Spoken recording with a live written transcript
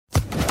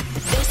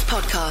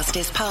podcast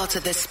is part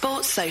of the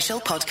Sports Social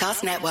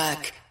Podcast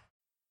Network.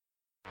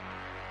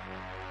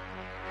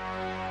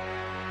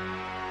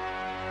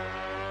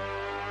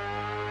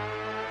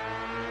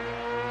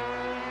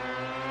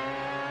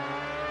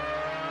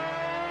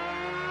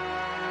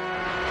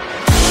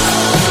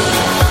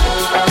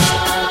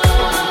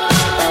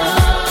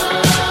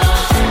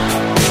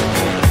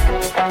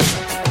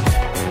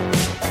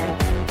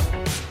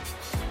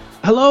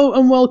 Hello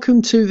and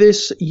welcome to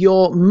this,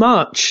 your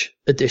March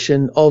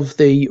edition of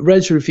the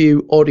Reds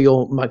Review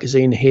audio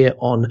magazine here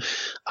on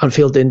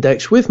Anfield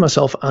Index with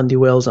myself, Andy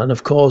Wales, and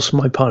of course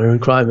my partner in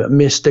crime,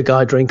 Mr.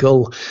 Guy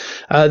Drinkle.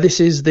 This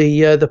is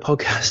the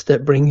podcast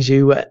that brings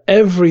you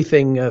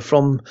everything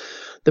from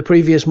the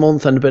previous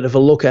month and a bit of a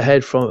look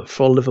ahead for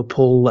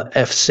Liverpool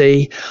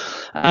FC.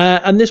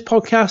 And this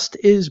podcast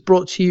is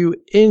brought to you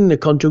in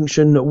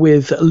conjunction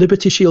with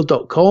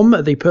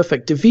LibertyShield.com, the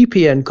perfect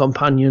VPN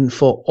companion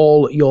for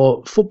all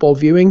your football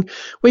viewing,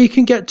 where you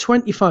can get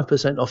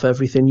 25% off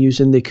everything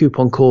using the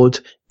coupon code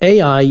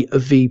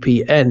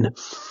AIVPN.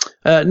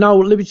 Now,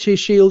 Liberty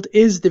Shield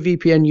is the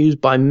VPN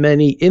used by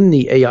many in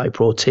the AI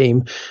Pro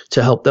team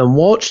to help them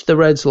watch the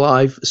Reds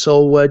live.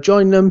 So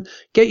join them,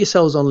 get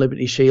yourselves on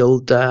Liberty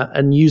Shield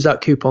and use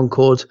that coupon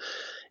code.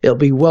 It'll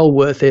be well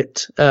worth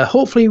it.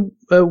 Hopefully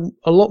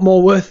a lot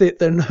more worth it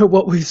than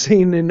what we've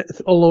seen in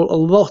a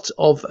lot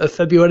of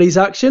February's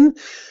action.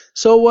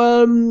 So,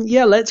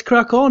 let's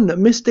crack on.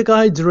 Mr.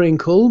 Guy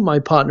Drinkle, my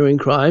partner in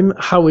crime,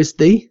 how is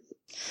thee?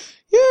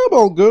 Yeah, I'm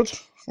all good.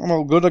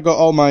 I got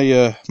all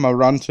my my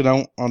ranting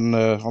out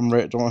on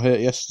Rate Don't Hate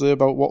yesterday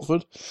about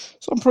Watford,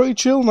 so I'm pretty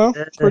chill now.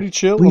 Pretty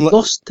chill. We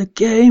lost the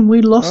game.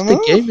 We lost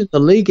the game in the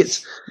league.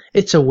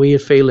 It's a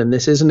weird feeling,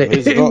 this, isn't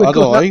it? I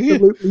don't like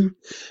it.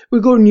 We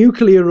go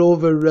nuclear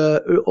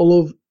over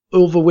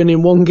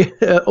winning one game.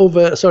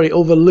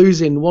 Over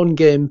losing one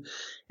game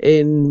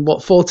in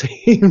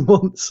 14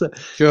 months.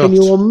 God.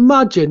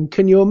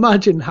 Can you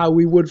imagine how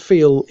we would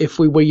feel if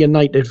we were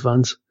United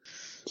fans?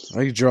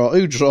 Who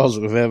draws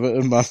with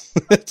Everton, man?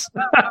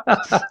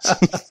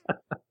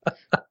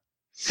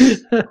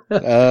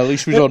 At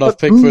least we don't have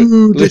Pickford.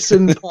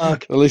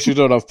 At least we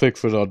don't have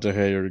Pickford on De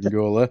Gea in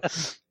goal there.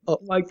 Oh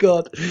my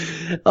God.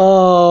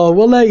 Oh,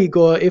 well, there you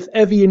go. If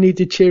ever you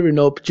needed cheering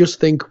up,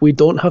 just think we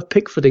don't have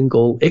Pickford in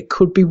goal. It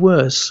could be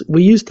worse.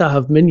 We used to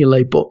have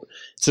Mignolet, but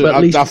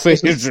at least I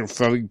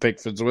think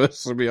Pickford's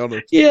worse, to be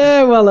honest.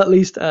 Yeah, well, at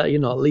least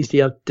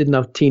he didn't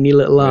have teeny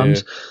little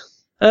arms.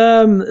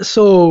 Yeah.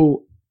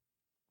 So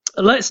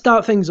let's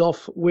start things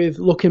off with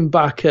looking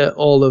back at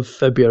all of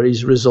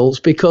February's results,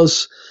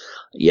 because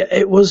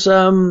it was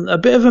a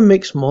bit of a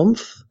mixed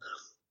month,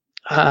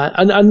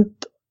 and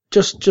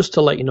just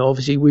to let you know,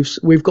 obviously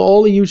we've got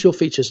all the usual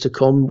features to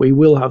come. We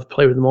will have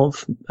Player of the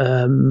Month,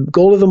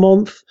 Goal of the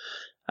Month,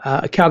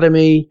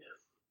 Academy,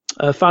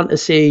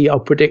 Fantasy, our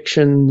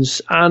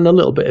predictions, and a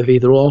little bit of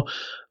either or.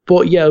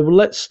 But yeah,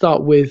 let's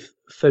start with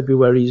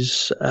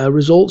February's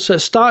results. It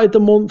started the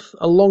month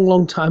a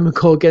long time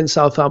ago against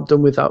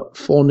Southampton with that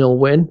 4-0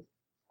 win.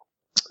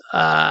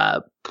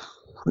 Not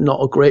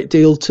a great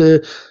deal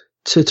to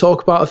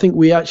talk about. I think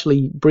we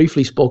actually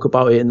briefly spoke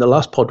about it in the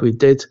last pod we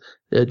did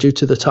due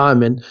to the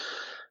timing.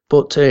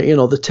 But,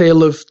 the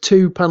tale of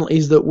two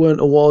penalties that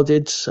weren't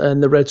awarded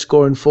and the Reds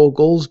scoring 4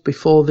 goals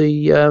before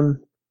the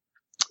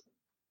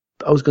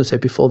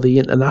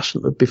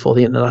international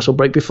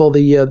break, before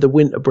the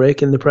winter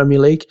break in the Premier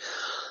League.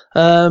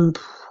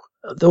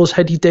 Those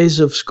heady days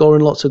of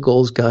scoring lots of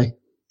goals, Guy.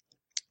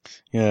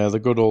 Yeah, the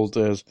good old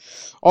days.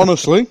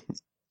 Honestly,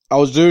 I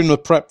was doing the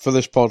prep for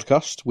this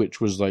podcast, which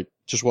was like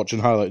just watching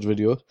highlights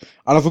videos,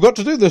 and I forgot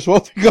to do this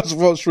one because I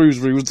thought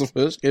Shrewsbury was the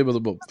first game of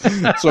the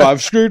month. So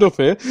I've screwed up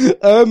here.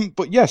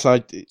 But yes,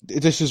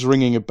 this is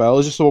ringing a bell.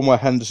 Is this the one where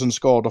Henderson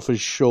scored off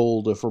his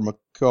shoulder from a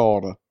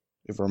corner,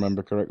 if I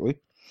remember correctly?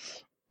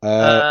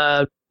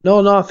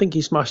 No, I think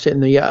he smashed it in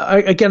the.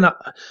 I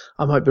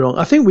might be wrong.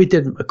 I think we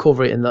didn't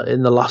cover it in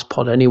the last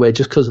pod anyway,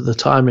 just because of the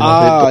timing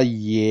of it.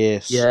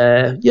 Yes.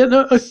 Yeah.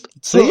 No.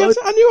 See, I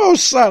knew I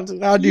was sad.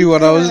 I knew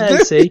what I was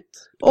doing. See,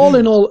 all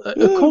in all,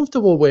 a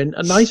comfortable win,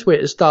 a nice way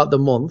to start the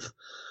month.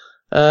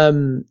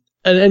 And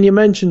you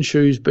mentioned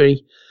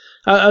Shrewsbury.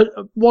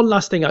 One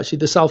last thing, actually,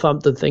 the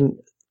Southampton thing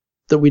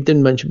that we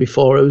didn't mention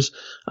before. It was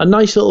a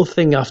nice little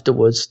thing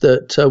afterwards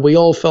that we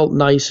all felt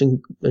nice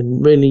and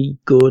really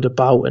good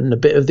about, and a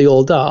bit of the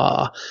old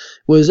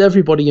was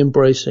everybody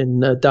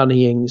embracing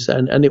Danny Ings,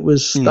 and it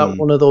was that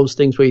one of those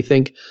things where you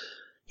think,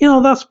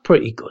 that's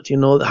pretty good.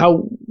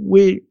 How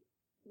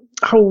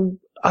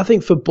I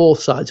think for both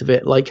sides of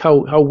it, like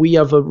how we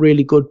have a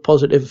really good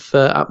positive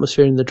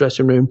atmosphere in the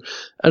dressing room,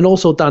 and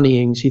also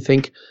Danny Ings. You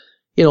think,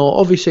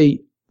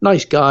 obviously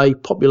nice guy,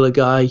 popular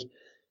guy.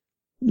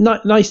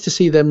 Nice to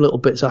see them little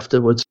bits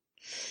afterwards.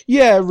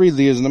 Yeah, it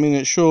really is. And I mean,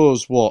 it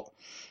shows what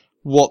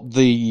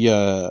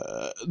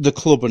the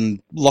club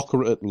and locker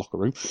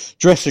room,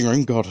 dressing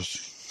room, God, I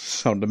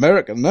sound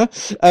American there,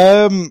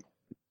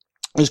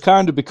 has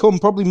kind of become,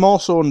 probably more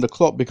so under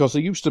Klopp, because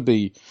there used to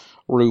be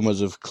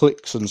rumours of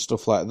cliques and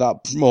stuff like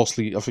that.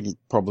 Mostly, I think,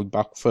 probably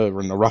back further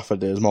in the Rafa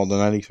days more than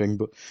anything.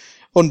 But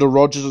under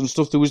Rodgers and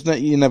stuff, there was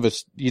you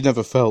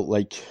never felt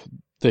like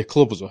the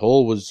club as a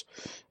whole was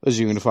as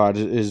unified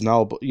as it is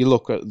now. But you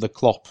look at the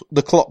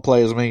Klopp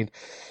players. I mean,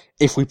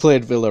 if we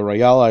played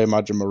Villarreal, I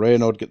imagine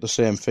Moreno would get the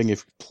same thing.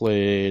 If we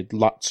played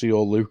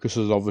Lazio, Lucas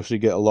has obviously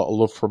get a lot of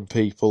love from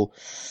people.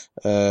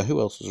 Who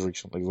else has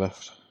recently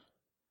left?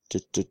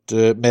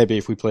 Maybe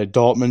if we played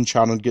Dortmund,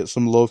 Chan would get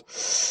some love.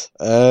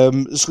 So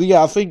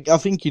yeah, I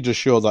think you just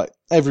show that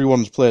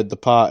everyone's played the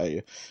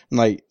party. And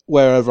like,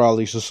 wherever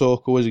Ali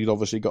Sissoko is, he's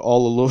obviously got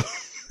all the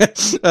love.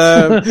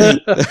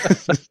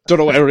 Don't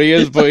know where he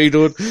is, but he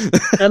does.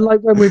 And like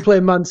when we play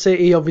Man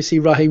City, obviously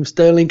Raheem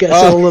Sterling gets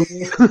all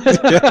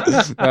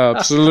the love.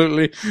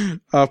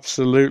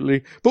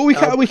 Absolutely. But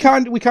we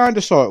kind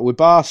of saw it with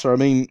Barca. I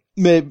mean,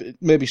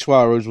 maybe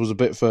Suarez was a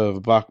bit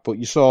further back, but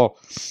you saw.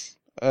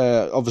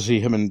 Obviously,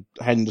 him and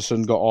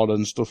Henderson got on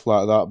and stuff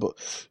like that, but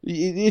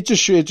it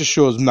just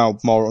shows now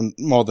more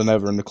than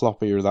ever in the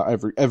Klopp era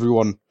that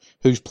everyone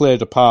who's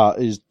played a part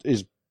is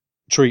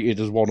treated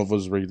as one of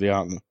us, really,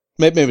 aren't they?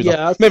 Maybe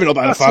not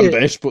by the fan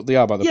base, but they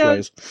are by the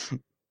players.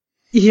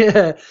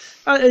 Yeah,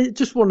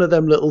 just one of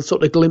them little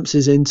sort of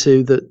glimpses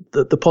into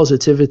the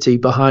positivity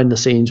behind the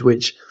scenes,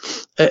 which,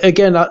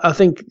 again, I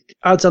think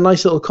adds a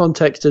nice little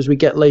context as we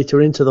get later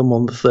into the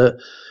month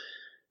that.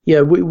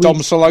 Yeah, we Dom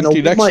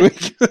Solanke next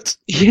week. But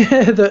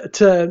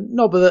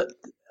that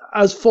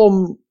as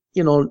form,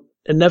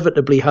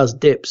 inevitably has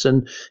dips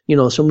and,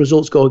 some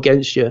results go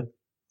against you.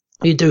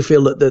 You do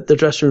feel that the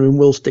dressing room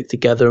will stick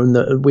together and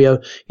that we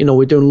are,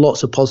 we're doing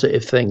lots of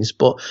positive things.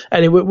 But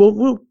anyway,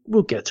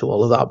 we'll get to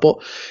all of that. But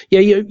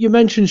yeah, you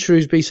mentioned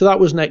Shrewsbury, so that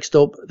was next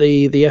up,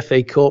 the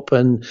FA Cup,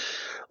 and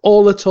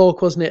all the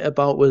talk, wasn't it,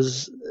 about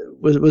was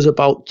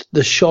about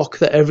the shock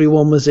that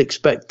everyone was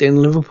expecting.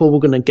 Liverpool were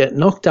going to get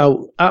knocked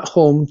out at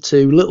home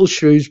to Little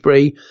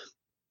Shrewsbury,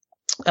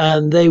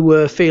 and they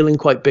were feeling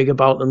quite big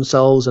about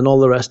themselves and all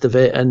the rest of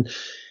it. And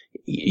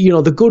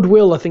the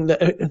goodwill I think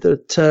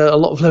that a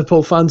lot of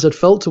Liverpool fans had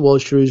felt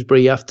towards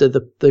Shrewsbury after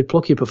the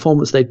plucky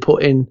performance they'd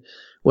put in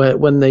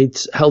when they'd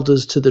held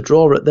us to the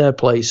draw at their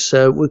place,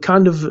 were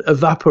kind of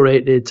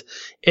evaporated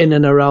in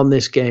and around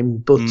this game.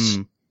 But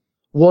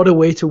what a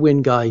way to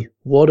win, Guy!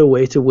 What a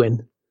way to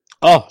win!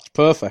 Oh, it's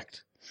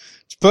perfect.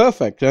 It's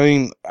perfect. I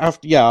mean, as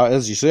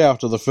you say,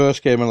 after the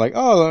first game, I'm like,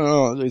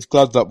 it's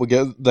glad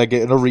that they're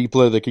getting a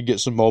replay. They could get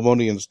some more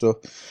money and stuff.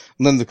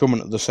 And then they're coming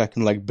at the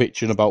second leg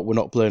bitching about we're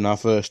not playing our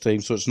first team,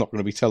 so it's not going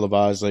to be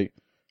televised. Like,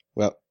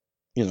 well,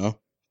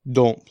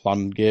 don't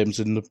plan games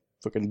in the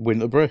fucking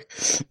winter break.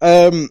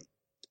 And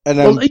then,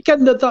 well,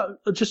 again,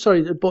 just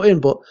sorry to butt in,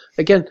 but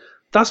again,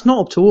 that's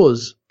not up to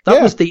us.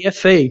 That was the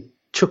FA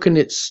chucking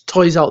its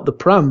toys out the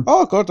pram.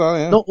 Oh God,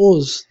 yeah. Not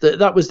us.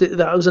 That was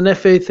an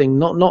FA thing,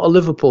 not a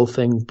Liverpool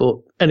thing. But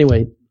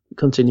anyway,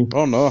 continue.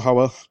 Oh no,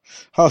 how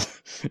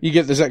you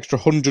get this extra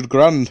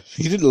 $100,000?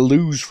 You didn't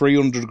lose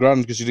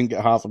 $300,000 because you didn't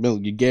get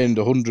 $500,000. You gained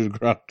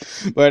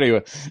 $100,000. But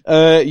anyway,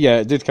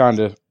 it did kind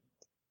of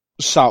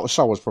sour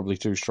was probably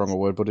too strong a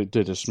word, but it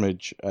did a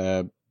smidge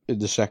in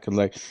the second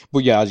leg.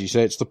 But yeah, as you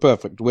say, it's the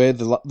perfect way.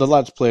 The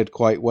lads played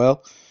quite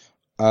well.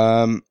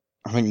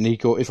 I think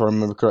Nico, if I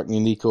remember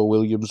correctly, Nico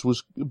Williams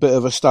was a bit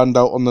of a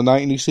standout on the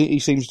night, and he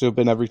seems to have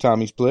been every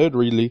time he's played,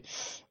 really.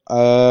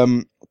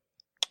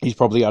 He's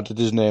probably added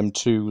his name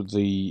to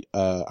the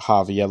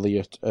Harvey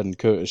Elliott and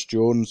Curtis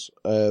Jones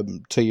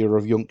tier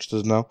of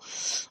youngsters now.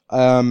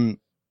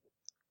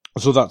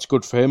 So that's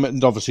good for him,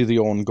 and obviously the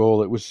own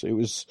goal.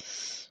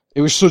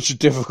 It was such a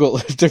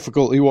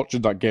difficulty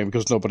watching that game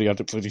because nobody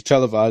had it bloody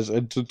televised,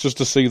 and just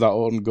to see that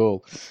own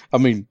goal. I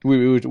mean,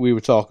 we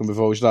were talking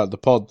before we started the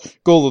pod.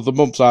 Goal of the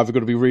month's either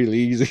going to be really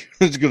easy,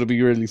 or it's going to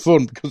be really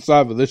fun because it's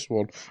either this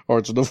one or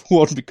it's another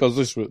one because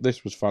this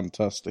was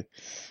fantastic.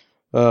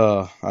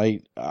 How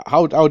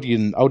do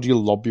you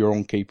lob your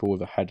own keeper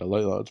with a header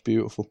like that? It's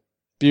beautiful.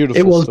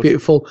 Beautiful. It was stuff.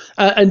 beautiful,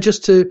 and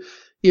just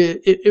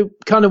it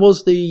kind of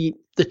was the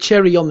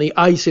cherry on the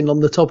icing on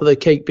the top of the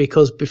cake,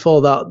 because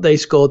before that they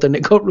scored and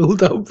it got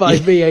ruled out by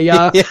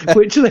VAR,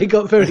 which they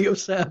got very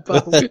upset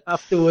about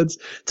afterwards,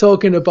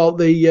 talking about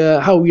the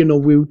how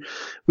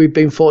we've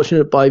been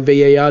fortunate by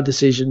VAR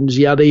decisions,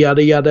 yada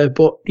yada yada,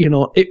 but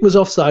it was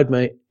offside,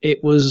 mate.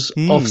 It was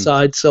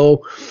offside,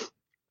 so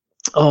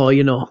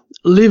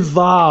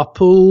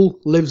Liverpool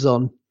lives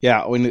on.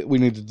 Yeah, we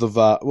needed the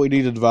VAR. We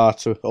needed VAR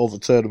to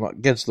overturn them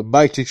against the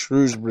mighty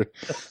Shrewsbury.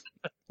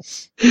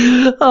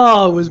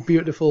 Oh, it was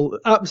beautiful.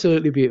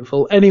 Absolutely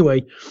beautiful.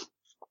 Anyway,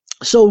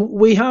 so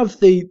we have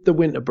the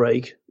winter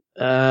break.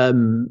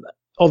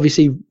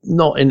 Obviously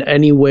not in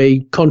any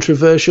way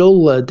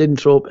controversial. Didn't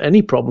throw up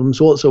any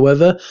problems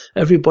whatsoever.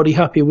 Everybody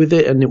happy with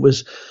it, and it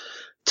was,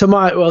 to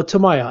my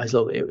eyes,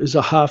 look, it was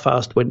a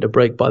half-assed winter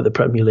break by the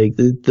Premier League.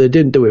 They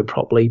didn't do it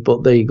properly,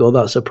 but there you go.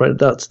 That's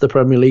the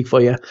Premier League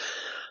for you.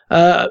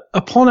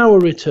 Upon our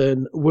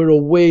return, we're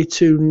away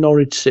to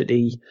Norwich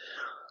City,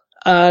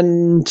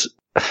 and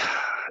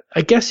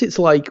I guess it's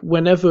like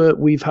whenever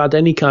we've had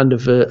any kind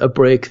of a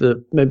break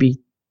that maybe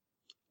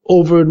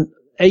over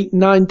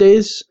 8-9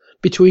 days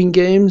between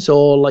games,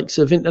 or like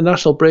sort of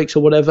international breaks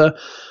or whatever,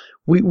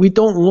 we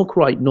don't look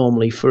right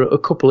normally for a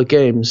couple of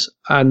games.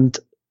 And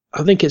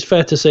I think it's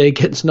fair to say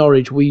against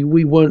Norwich, we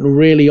weren't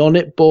really on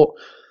it, but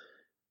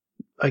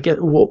I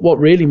get what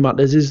really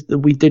matters is that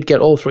we did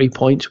get all 3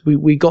 points.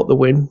 We got the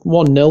win,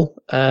 1-0,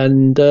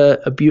 and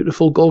a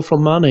beautiful goal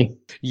from Mane.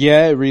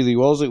 Yeah, it really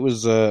was. It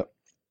was a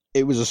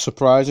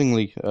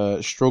surprisingly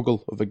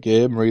struggle of a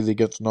game, really,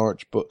 against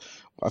Norwich. But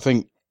I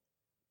think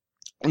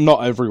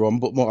not everyone,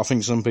 but I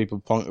think some people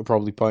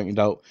probably pointed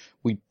out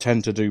we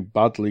tend to do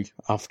badly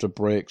after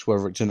breaks,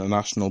 whether it's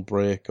international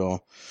break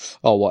or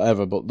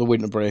whatever. But the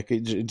winter break,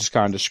 it just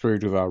kind of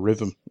screwed with our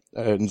rhythm,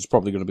 and it's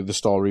probably going to be the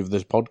story of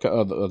this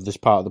podcast, of this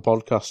part of the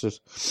podcast.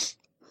 Is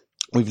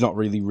we've not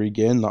really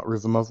regained that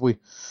rhythm, have we?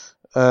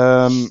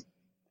 And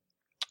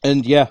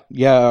yeah,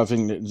 I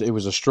think it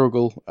was a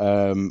struggle.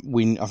 I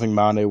think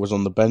Mane was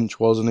on the bench,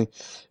 wasn't he?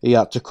 He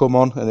had to come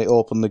on, and it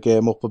opened the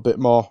game up a bit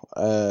more.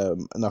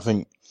 And I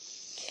think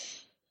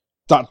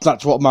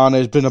that's what Mane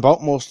has been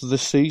about most of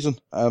this season.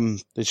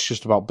 It's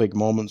just about big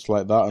moments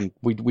like that, and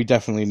we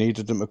definitely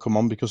needed him to come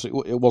on because it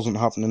wasn't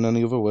happening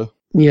any other way.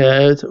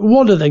 Yeah,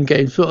 one of them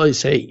games. But like I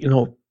say,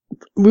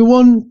 we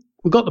won,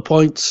 we got the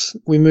points,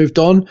 we moved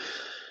on.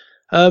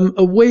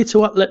 Away to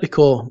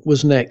Atletico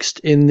was next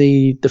in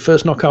the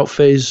first knockout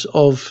phase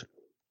of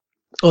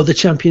the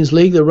Champions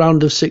League, the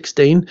round of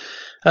 16.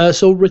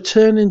 So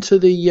returning to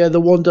the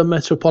Wanda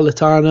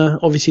Metropolitana,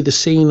 obviously the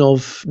scene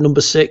of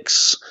number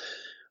 6,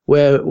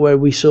 where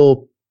we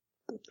saw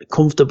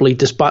comfortably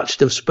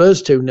dispatched of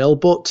Spurs 2-0,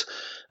 but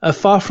a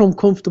far from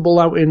comfortable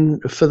outing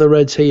for the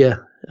Reds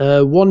here.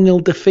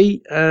 1-0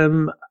 defeat.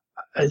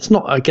 It's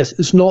not, I guess,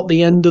 it's not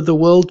the end of the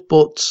world,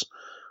 but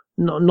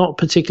not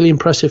particularly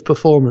impressive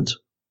performance.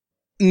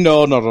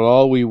 No, not at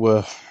all. We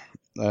were.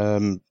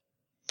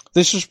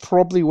 This is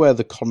probably where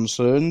the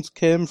concerns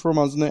came from,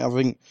 hasn't it? I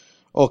think,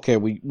 okay,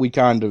 we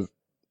kind of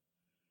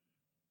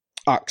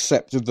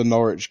accepted the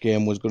Norwich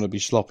game was going to be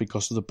sloppy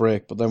because of the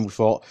break, but then we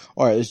thought,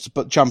 all right,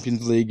 but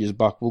Champions League is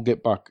back. We'll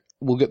get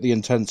the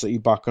intensity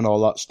back and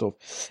all that stuff.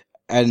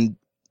 And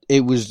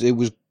it was.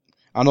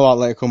 I know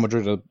Atletico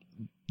Madrid are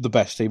the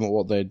best team at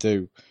what they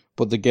do,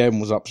 but the game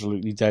was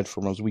absolutely dead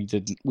from us. We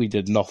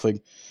did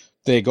nothing.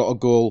 They got a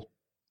goal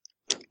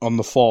on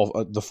the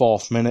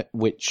fourth minute,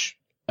 which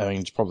I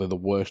mean, it's probably the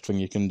worst thing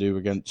you can do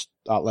against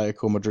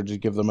Atletico Madrid, is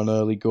give them an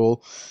early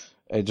goal.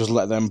 Just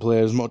let them play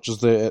as much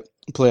as they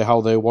play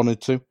how they wanted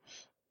to,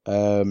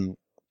 and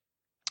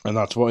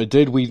that's what it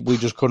did. We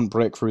just couldn't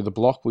break through the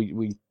block.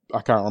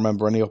 I can't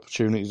remember any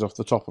opportunities off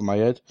the top of my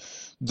head.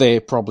 They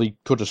probably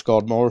could have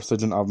scored more if they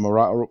didn't have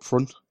Morata up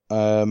front.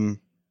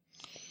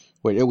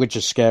 Which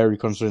is scary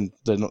considering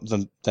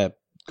their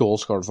goal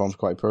scoring form's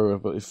quite poor.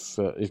 But if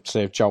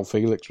say João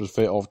Felix was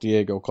fit, or if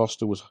Diego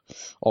Costa was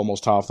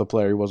almost half the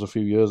player he was a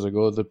few years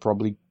ago, they'd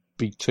probably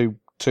be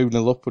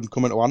 2-0 up and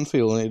coming to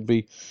Anfield, and it'd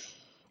be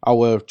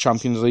our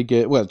Champions League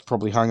game. Well, it's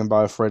probably hanging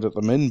by a thread at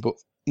the min, but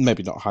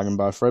maybe not hanging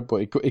by a thread.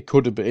 But it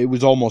could have been. It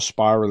was almost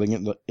spiralling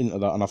into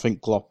that, and I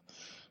think Klopp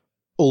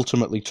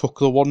ultimately took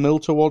the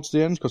 1-0 towards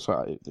the end, because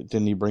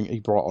he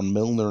brought on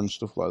Milner and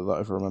stuff like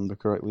that, if I remember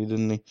correctly,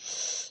 didn't he?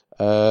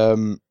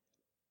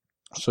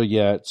 So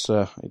yeah, it's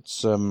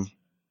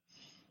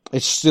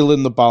still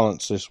in the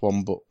balance, this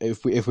one, but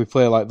if we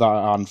play like that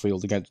at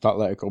Anfield against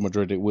Atletico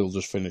Madrid, it will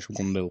just finish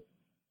 1-0.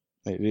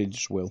 It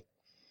just will.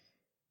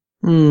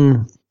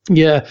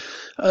 Yeah,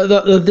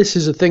 this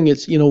is the thing.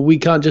 It's, we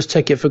can't just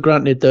take it for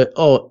granted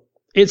that,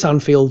 it's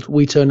Anfield,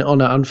 we turn it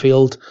on at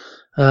Anfield,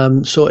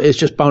 so it's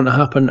just bound to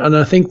happen. And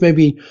I think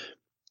maybe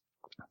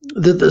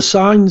the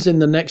signs in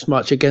the next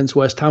match against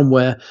West Ham,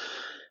 where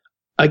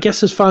I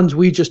guess as fans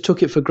we just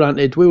took it for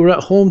granted. We were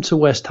at home to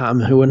West Ham,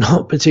 who are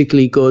not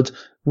particularly good.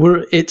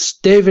 It's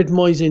David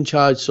Moyes in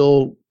charge,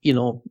 so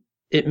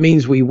it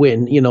means we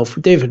win. If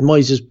David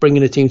Moyes is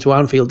bringing a team to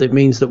Anfield, it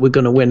means that we're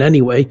going to win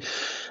anyway.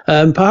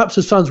 Perhaps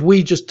as fans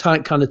we just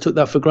kind of took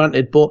that for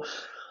granted, but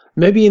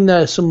maybe in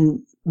there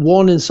some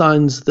warning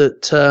signs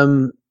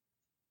that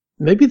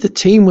maybe the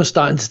team was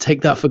starting to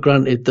take that for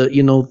granted, that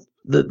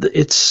that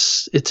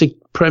it's a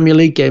Premier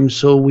League game,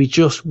 so we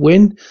just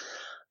win.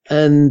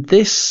 And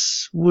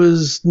this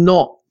was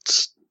not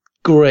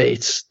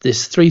great.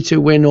 This 3-2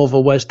 win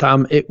over West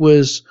Ham. It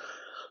was,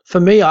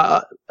 for me,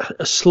 a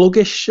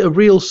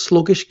real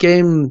sluggish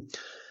game,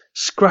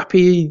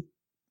 scrappy.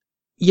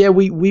 Yeah,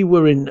 we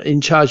were in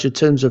charge in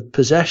terms of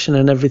possession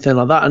and everything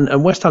like that.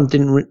 And West Ham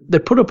they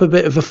put up a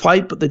bit of a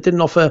fight, but they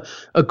didn't offer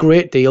a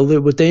great deal. They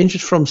were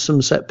dangerous from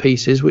some set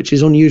pieces, which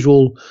is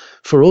unusual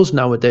for us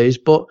nowadays.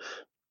 But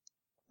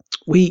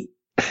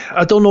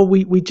I don't know,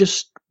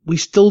 we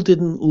still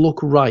didn't look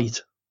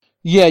right.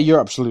 Yeah,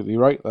 you're absolutely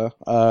right there.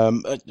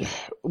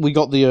 We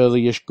got the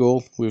early-ish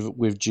goal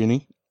with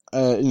Ginny,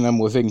 and then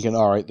we're thinking,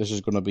 all right, this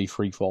is going to be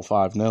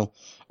 3-4-5-0,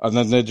 and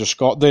then they just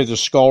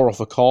score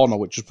off a corner,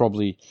 which is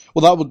probably,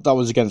 well, that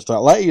was against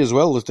Atleti as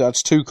well.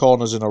 That's 2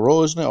 corners in a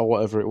row, isn't it, or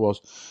whatever it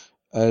was,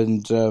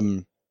 and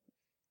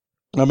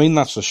I mean,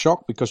 that's a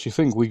shock because you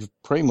think we've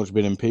pretty much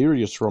been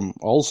imperious from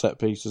all set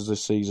pieces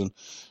this season.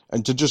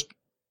 And to just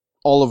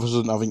all of a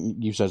sudden, I think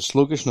you said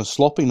sluggishness,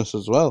 sloppiness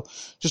as well,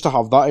 just to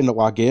have that in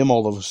our game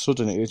all of a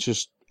sudden,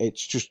 it's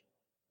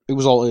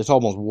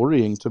almost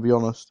worrying, to be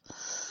honest.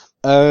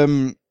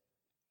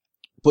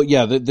 But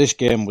yeah, this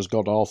game was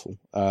god awful.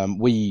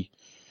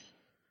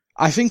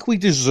 I think we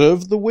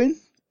deserved the win,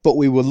 but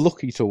we were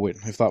lucky to win,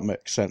 if that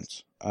makes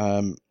sense.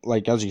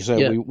 Like as you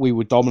said, we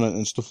were dominant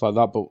and stuff like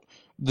that, but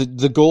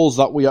the goals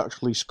that we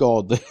actually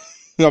scored,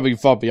 I mean,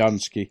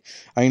 Fabianski.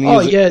 I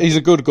mean, he's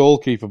a good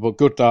goalkeeper, but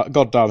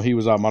goddamn, he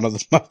was our man of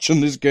the match in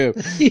this game.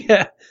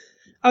 Yeah.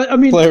 I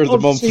mean, player of the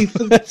month.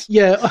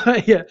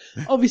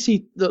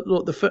 Obviously,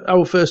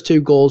 our first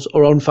 2 goals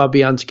are on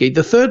Fabianski.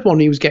 The third one,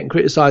 he was getting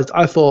criticised.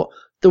 I thought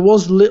there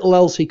was little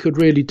else he could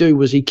really do,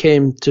 was he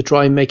came to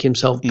try and make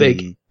himself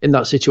big in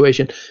that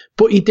situation.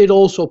 But he did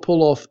also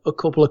pull off a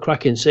couple of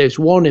cracking saves,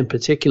 one in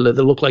particular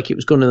that looked like it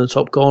was going in the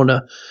top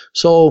corner.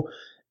 So,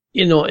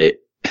 it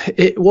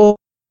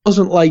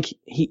wasn't like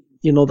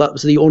that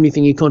was the only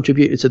thing he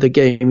contributed to the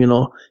game.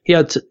 He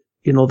had,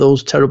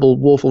 those terrible,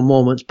 woeful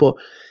moments, but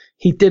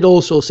he did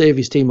also save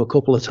his team a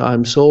couple of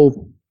times.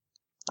 So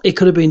it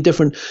could have been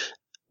different.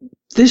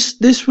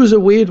 This was a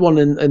weird one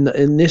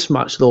in this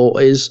match, though,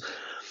 is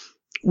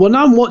when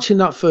I'm watching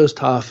that first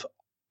half,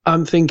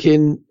 I'm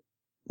thinking,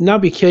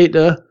 Naby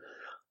Keita,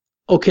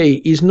 okay,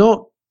 he's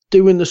not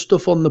doing the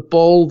stuff on the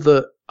ball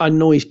that I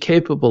know he's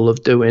capable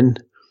of doing,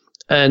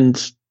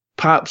 and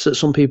perhaps that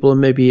some people are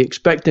maybe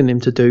expecting him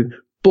to do.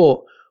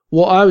 But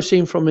what I was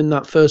seeing from in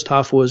that first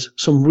half was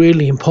some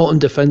really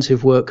important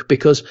defensive work,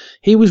 because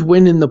he was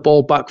winning the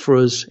ball back for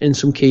us in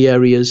some key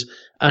areas,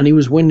 and he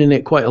was winning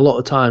it quite a lot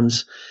of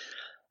times.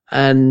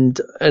 And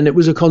it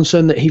was a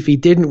concern that if he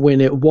didn't win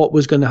it, what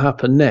was going to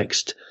happen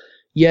next?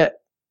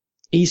 Yet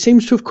he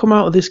seems to have come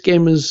out of this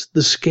game as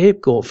the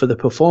scapegoat for the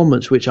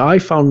performance, which I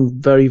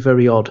found very,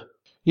 very odd.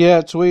 Yeah,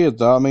 it's weird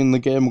that. I mean, the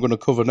game we're going to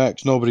cover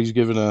next, nobody's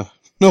given a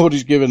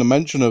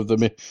mention of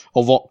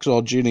Ox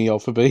or Gini or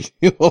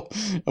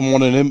Fabinho and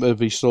wanting him to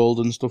be sold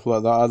and stuff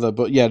like that either.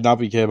 But yeah,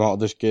 Naby came out of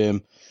this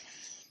game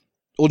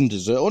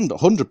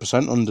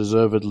 100%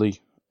 undeservedly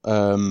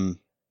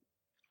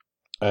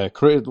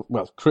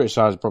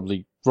criticised,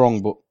 probably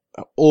wrong, but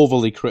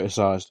overly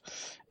criticised.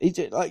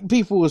 Like,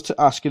 people was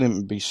asking him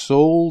to be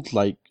sold.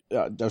 Like,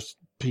 there's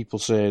people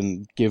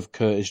saying give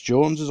Curtis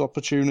Jones his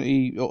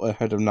opportunity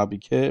ahead of Naby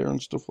Keita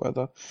and stuff like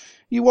that.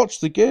 You watch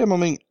the game, I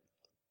mean,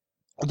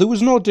 there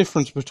was no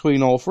difference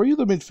between all three of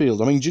the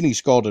midfield. I mean, Gini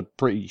scored a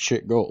pretty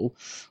shit goal,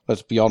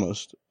 let's be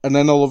honest. And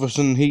then all of a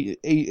sudden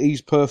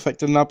he's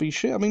perfect and Naby's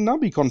shit. I mean,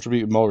 Naby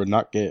contributed more in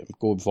that game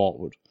going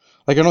forward.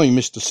 Like, I know he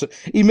missed a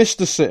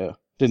sitter,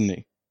 didn't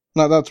he?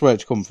 Now, that's where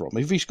it's come from.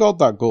 If he scored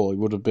that goal, he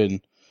would have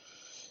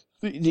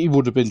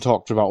been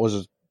talked about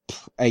as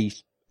a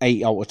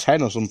 8 out of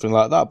 10 or something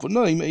like that. But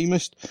no, he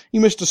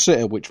missed a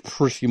sitter, which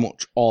pretty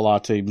much all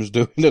our team's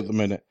doing at the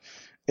minute.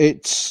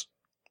 It's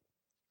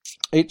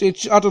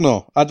I don't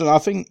know. I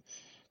think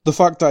the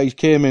fact that he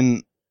came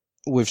in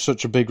with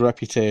such a big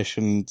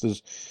reputation,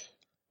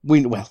 we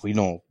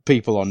know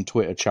people on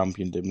Twitter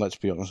championed him, let's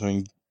be honest. I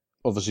mean,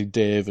 obviously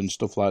Dave and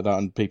stuff like that,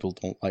 and people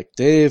don't like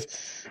Dave.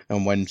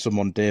 And when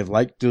someone Dave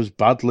liked does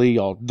badly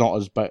or not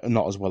as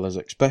well as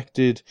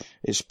expected,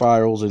 it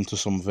spirals into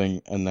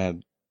something, and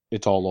then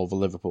it's all over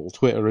Liverpool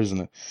Twitter,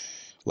 isn't it?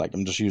 Like,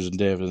 I'm just using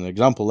Dave as an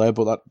example there,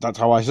 but that's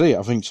how I see it.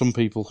 I think some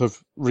people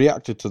have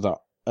reacted to that.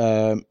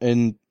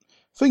 And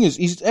thing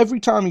is, every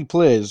time he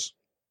plays,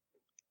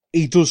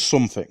 he does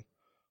something.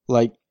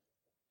 Like,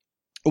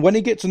 when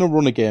he gets in a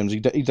run of games, he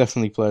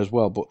definitely plays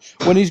well. But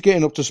when he's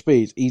getting up to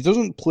speed, he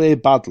doesn't play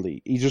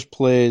badly. He just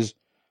plays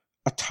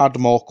a tad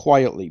more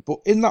quietly. But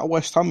in that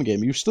West Ham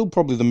game, he was still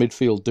probably the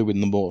midfield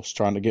doing the most,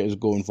 trying to get us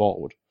going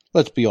forward.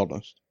 Let's be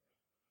honest.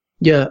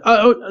 Yeah,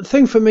 the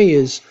thing for me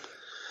is,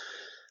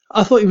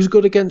 I thought he was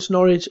good against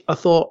Norwich. I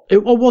thought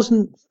it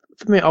wasn't,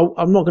 for me,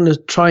 I'm not going to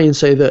try and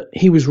say that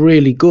he was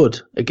really good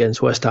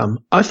against West Ham.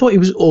 I thought he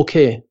was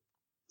okay.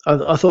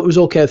 I thought it was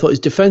okay. I thought his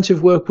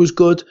defensive work was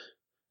good.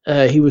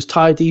 He was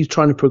tidy, he was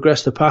trying to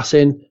progress the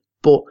passing,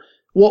 but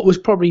what was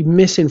probably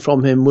missing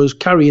from him was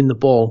carrying the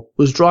ball,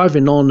 was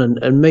driving on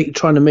and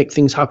trying to make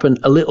things happen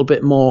a little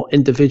bit more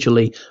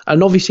individually.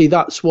 And obviously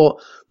that's what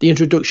the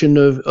introduction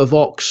of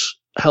Ox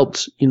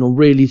helped,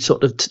 really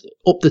sort of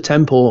up the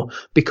tempo,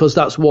 because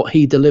that's what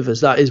he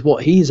delivers. That is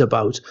what he's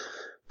about.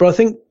 But I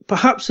think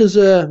perhaps there's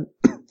a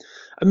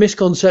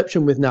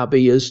misconception with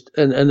Naby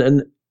and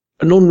an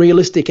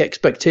unrealistic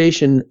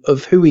expectation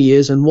of who he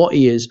is and what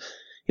he is.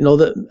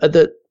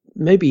 That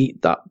maybe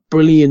that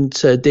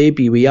brilliant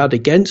debut he had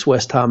against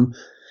West Ham,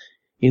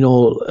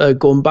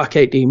 going back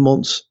 18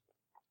 months,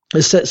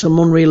 has set some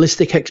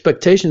unrealistic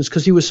expectations,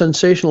 because he was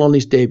sensational on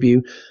his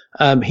debut.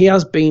 He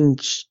has been,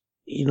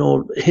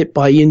 hit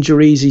by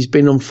injuries. He's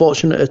been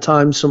unfortunate at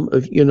times,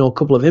 a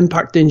couple of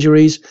impact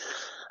injuries,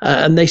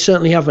 and they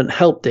certainly haven't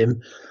helped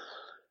him.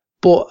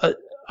 But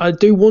I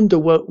do wonder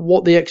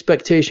what the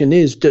expectation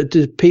is.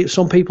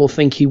 Some people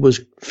think he was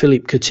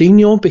Philippe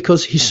Coutinho,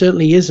 because he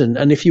certainly isn't.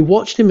 And if you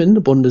watched him in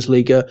the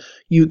Bundesliga,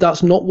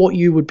 that's not what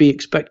you would be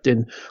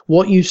expecting.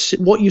 What you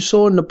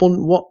saw in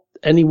what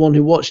anyone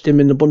who watched him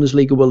in the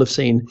Bundesliga will have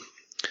seen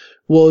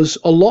was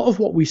a lot of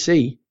what we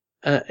see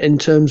in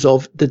terms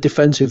of the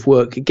defensive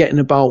work, getting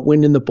about,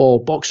 winning the ball,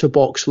 box to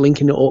box,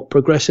 linking it up,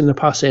 progressing the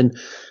passing.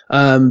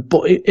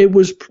 But there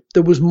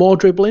was more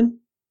dribbling.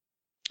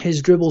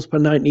 His dribbles per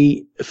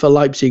 90 for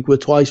Leipzig were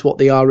twice what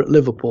they are at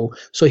Liverpool.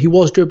 So he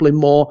was dribbling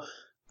more,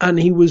 and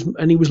he was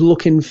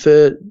looking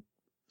for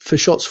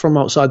shots from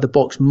outside the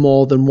box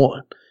more than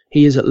what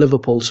he is at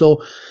Liverpool.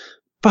 So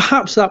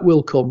perhaps that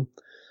will come.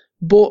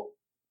 But,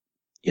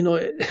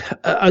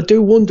 I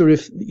do wonder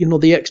if,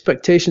 the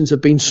expectations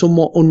have been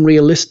somewhat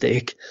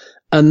unrealistic,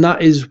 and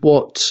that is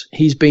what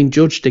he's been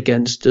judged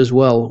against as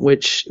well,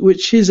 which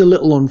is a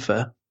little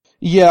unfair.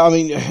 Yeah, I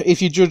mean, if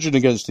you're judging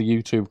against the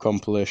YouTube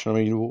compilation, I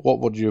mean,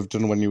 what would you have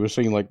done when you were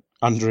seeing, like,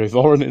 Andre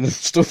Voronin and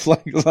stuff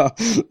like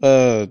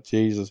that?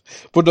 Jesus.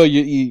 But no,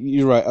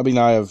 you're right. I mean,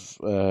 I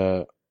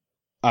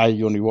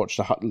only watched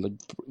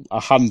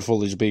a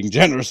handful, is being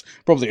generous,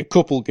 probably a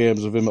couple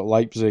games of him at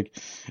Leipzig,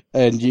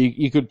 and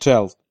you could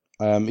tell,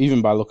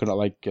 even by looking at,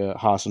 like,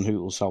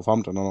 Hasenhüttl,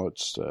 Southampton. I know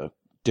it's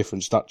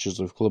different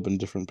statures of club and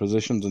different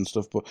positions and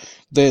stuff, but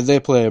they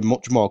play a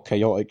much more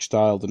chaotic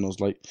style than us.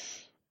 Like,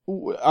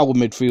 our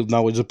midfield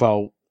now is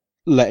about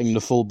letting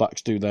the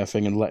fullbacks do their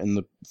thing and letting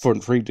the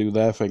front three do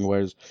their thing,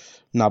 whereas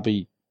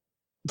Naby,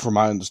 from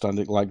my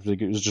understanding,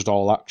 Leipzig, it was just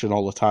all action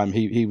all the time.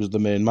 He was the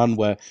main man,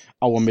 where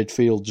our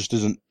midfield just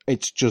isn't.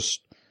 It's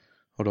just,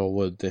 how do I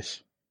word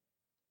this?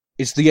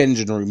 It's the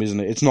engine room, isn't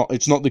it?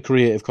 It's not the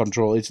creative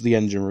control. It's the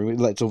engine room. It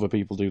lets other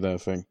people do their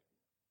thing.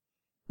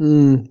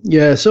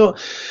 Yeah. So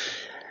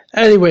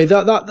anyway,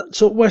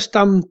 so West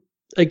Ham,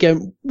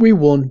 again, we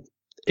won.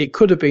 It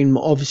could have been,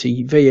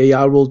 obviously,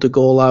 VAR ruled the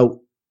goal out.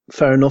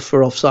 Fair enough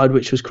for offside,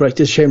 which was correct.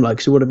 It's a shame,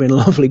 because it would have been a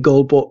lovely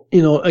goal. But,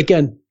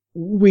 again,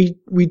 we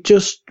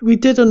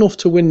did enough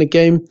to win the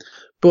game.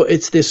 But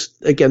it's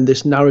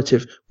this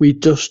narrative. We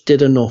just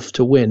did enough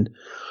to win.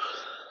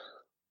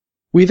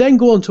 We then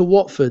go on to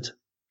Watford,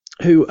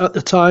 who at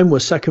the time were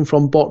second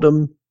from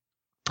bottom.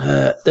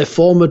 Their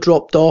form had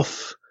dropped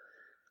off.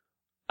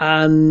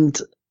 And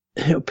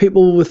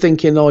people were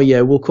thinking, oh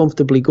yeah, we'll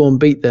comfortably go and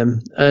beat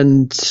them.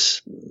 And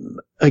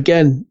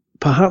again,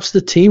 perhaps the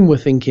team were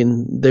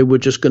thinking they were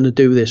just going to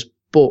do this.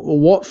 But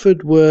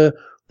Watford were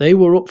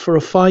up for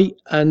a fight.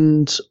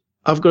 And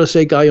I've got to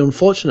say, Guy,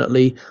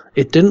 unfortunately,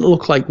 it didn't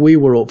look like we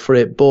were up for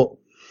it.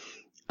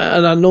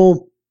 And I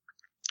know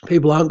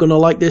people aren't going to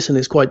like this, and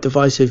it's quite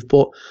divisive,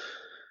 but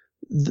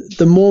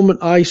the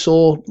moment I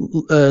saw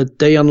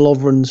Dejan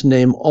Lovren's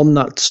name on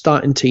that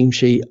starting team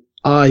sheet,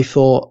 I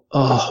thought,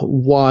 oh,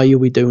 why are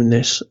we doing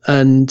this?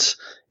 And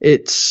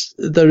it's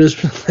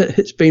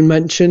been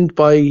mentioned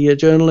by a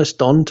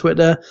journalist on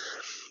Twitter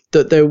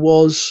that there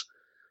was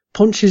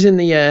punches in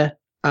the air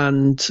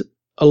and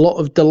a lot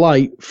of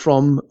delight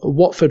from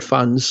Watford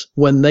fans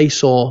when they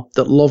saw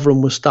that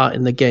Lovren was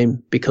starting the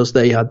game, because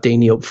they had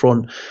Deeney up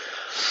front.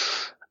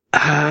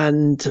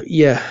 And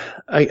yeah,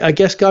 I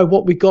guess, Guy,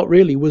 what we got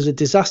really was a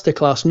disaster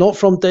class, not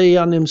from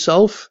Dejan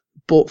himself,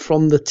 but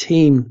from the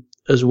team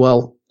as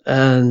well.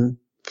 And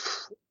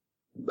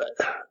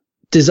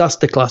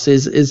disaster class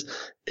is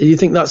do you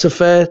think that's a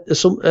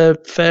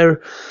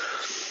fair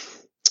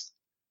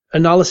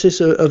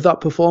analysis of that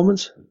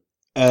performance?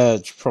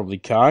 It's probably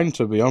kind,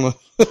 to be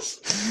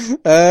honest.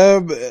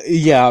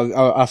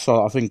 Yeah, I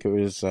think it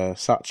was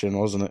Sachin,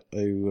 wasn't it,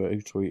 who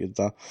tweeted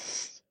that.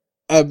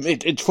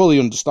 It's fully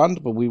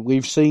understandable.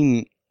 We've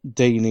seen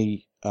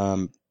Deeney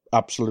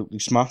absolutely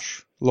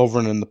smash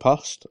Lovren in the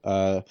past.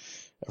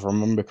 If I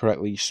remember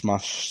correctly, he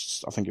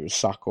smashed, I think it was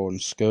Sakho and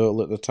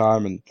Skrtel at the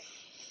time, and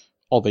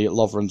albeit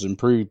Lovren's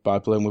improved by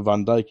playing with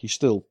Van Dijk, he's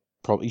still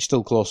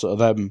closer to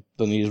them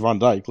than he is Van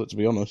Dijk, let's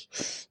be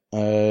honest.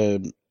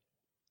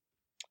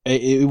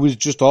 It was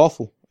just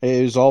awful.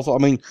 It was awful. I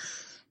mean,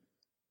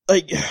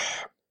 like,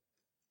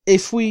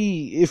 if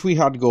we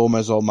had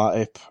Gomez or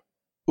Matip,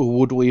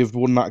 would we have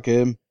won that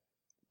game?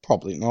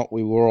 Probably not.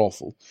 We were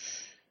awful.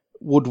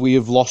 Would we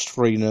have lost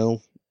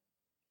 3-0?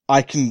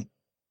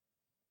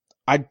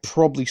 I'd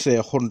probably say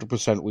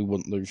 100% we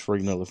wouldn't lose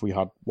 3-0 if we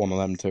had one of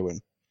them two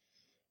in.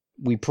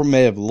 We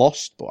may have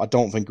lost, but I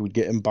don't think we'd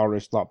get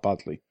embarrassed that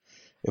badly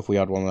if we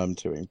had one of them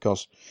two in,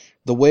 because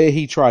the way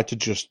he tried to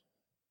just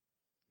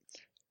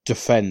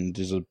defend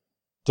is the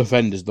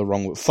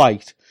wrong word.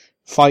 Fight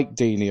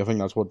Deeney. I think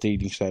that's what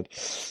Deeney said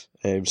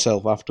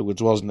himself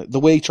afterwards, wasn't it? The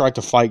way he tried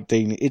to fight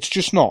Deeney, it's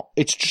just not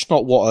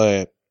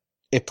what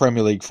a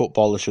Premier League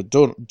footballer should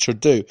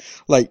do.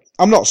 Like,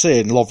 I'm not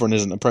saying Lovren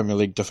isn't a Premier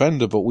League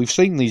defender, but we've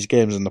seen these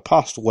games in the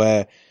past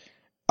where,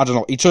 I don't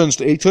know, he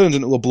turns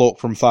into a bloke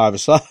from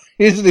 5-a-side,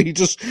 isn't he?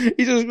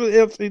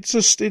 It's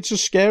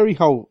just scary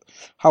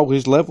how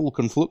his level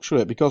can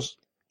fluctuate, because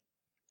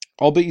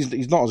albeit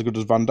he's not as good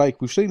as Van Dijk.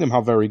 We've seen him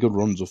have very good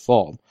runs of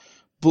form,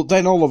 But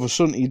then all of a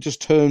sudden he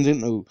just turns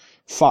into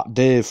Fat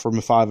Dave from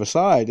a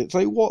five-a-side. It's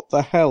like, what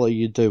the hell are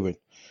you doing?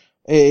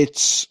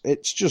 It's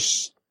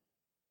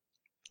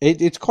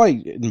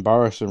quite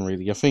embarrassing,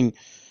 really. I think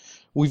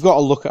we've got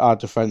to look at our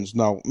defence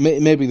now.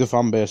 Maybe the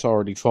fan base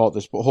already thought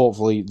this, but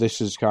hopefully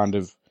this is kind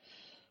of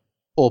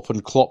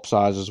opened Klopp's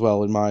eyes as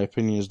well, in my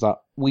opinion, is that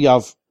we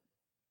have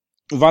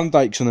Van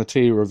Dijk's in a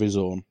tier of his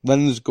own,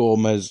 then there's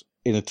Gomez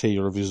in a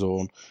tier of his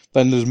own,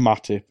 then there's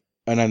Matip,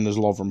 and then there's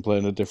Lovren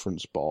playing a different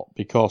spot,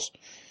 because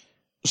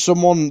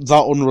someone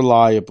that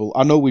unreliable,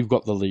 I know we've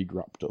got the league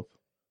wrapped up,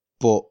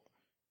 but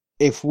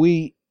if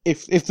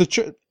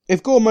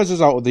Gomez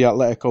is out of the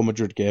Atletico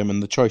Madrid game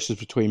and the choice is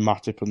between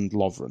Matip and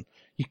Lovren,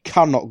 you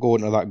cannot go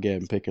into that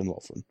game picking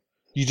Lovren.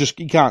 You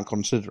can't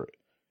consider it.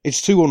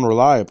 It's too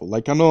unreliable.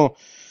 Like, I know,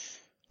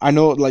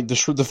 like,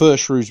 the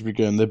first Shrewsbury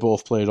game, they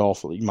both played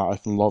awfully,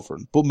 Matip and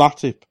Lovren. But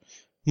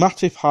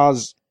Matip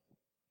has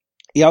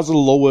he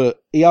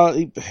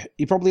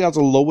probably has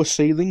a lower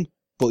ceiling,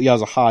 but he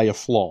has a higher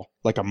floor.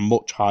 Like, a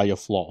much higher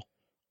floor.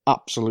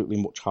 Absolutely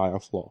much higher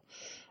floor.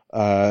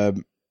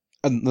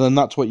 And then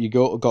that's what you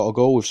got to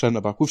go with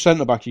centre-back. With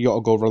centre-back, you got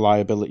to go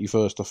reliability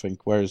first, I think.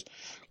 Whereas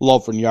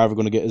Lovren, you're either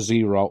going to get a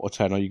 0 out of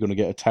 10 or you're going to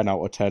get a 10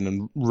 out of 10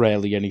 and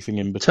rarely anything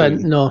in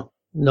between. 10,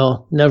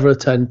 no, never a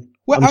 10.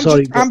 Well,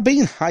 I'm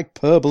being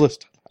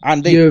hyperbolist,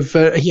 Andy.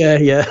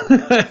 Yeah.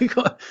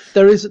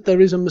 there is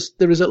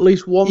at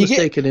least one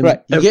mistake in him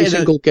every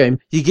single game.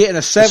 You're getting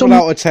a 7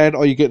 out of 10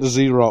 or you get a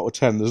 0 out of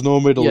 10. There's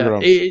no middle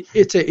ground.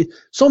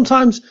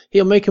 Sometimes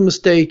he'll make a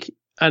mistake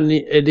and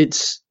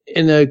it's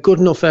in a good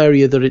enough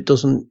area that it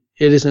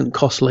isn't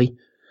costly,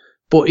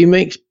 but he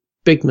makes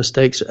big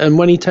mistakes. And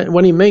when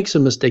he makes a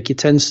mistake, he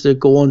tends to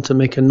go on to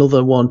make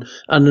another one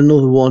and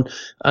another one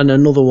and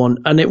another one.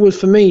 And it was,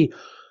 for me,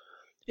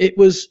 it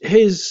was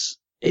his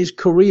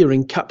career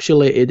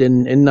encapsulated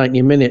in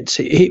 90 minutes.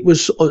 It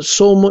was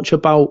so much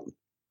about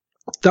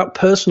that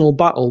personal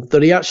battle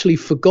that he actually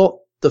forgot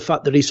the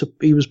fact that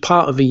he was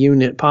part of a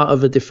unit, part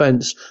of a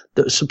defence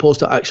that was supposed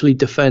to actually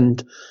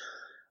defend.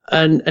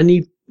 And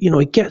he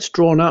gets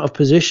drawn out of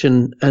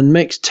position and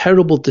makes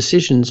terrible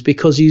decisions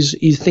because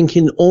he's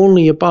thinking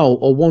only about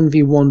a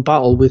 1v1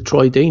 battle with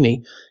Troy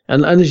Deeney.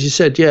 And as you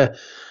said,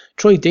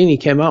 Troy Deeney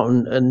came out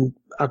and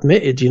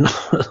admitted,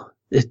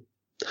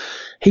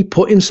 he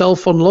put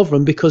himself on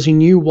Lovren because he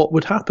knew what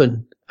would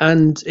happen,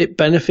 and it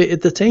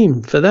benefited the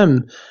team for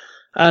them.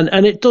 And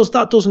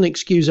that doesn't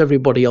excuse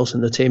everybody else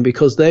in the team,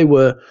 because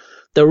the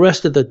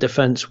rest of the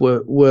defence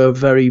were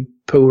very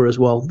poor as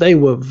well. They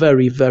were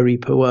very, very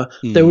poor.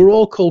 Mm. They were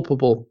all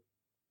culpable,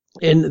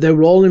 and they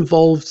were all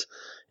involved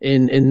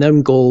in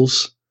them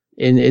goals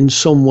in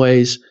some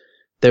ways.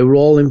 They were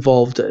all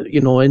involved,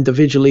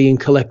 individually and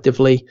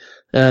collectively.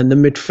 And the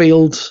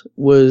midfield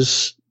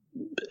was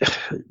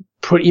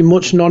pretty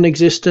much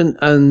non-existent,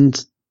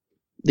 and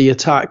the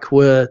attack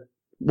we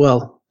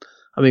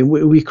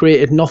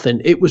created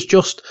nothing. It was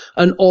just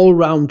an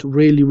all-round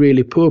really,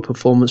 really poor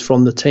performance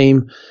from the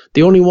team.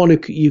 The only one who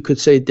you could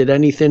say did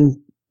anything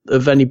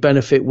of any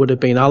benefit would have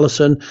been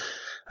Alisson.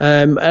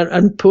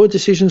 And poor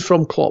decisions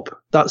from Klopp.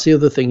 That's the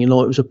other thing, it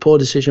was a poor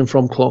decision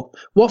from Klopp.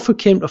 Watford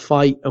came to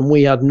fight, and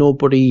we had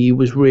nobody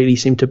who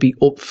seemed to be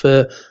up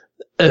for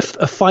a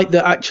fight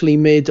that actually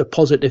made a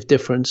positive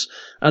difference.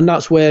 And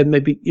that's where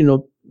maybe,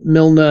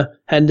 Milner,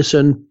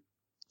 Henderson,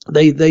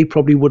 they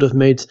probably would have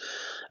made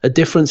a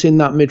difference in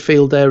that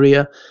midfield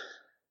area.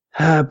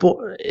 But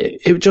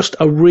it was just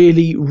a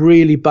really,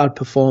 really bad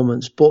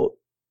performance. But,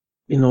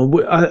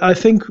 I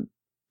think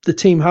the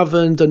team have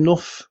earned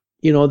enough.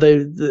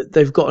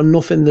 They've got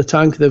enough in the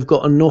tank. They've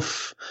got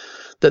enough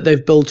that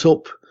they've built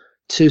up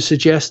to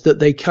suggest that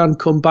they can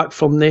come back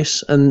from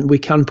this and we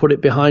can put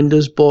it behind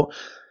us. But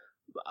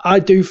I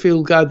do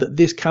feel, Guy, that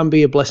this can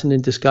be a blessing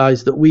in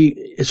disguise, that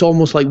it's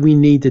almost like we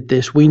needed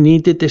this. We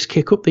needed this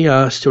kick up the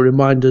arse to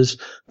remind us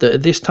that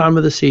at this time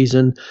of the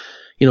season,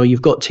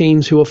 you've got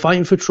teams who are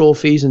fighting for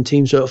trophies and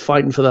teams that are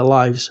fighting for their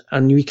lives.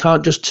 And we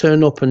can't just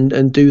turn up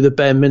and do the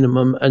bare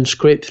minimum and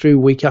scrape through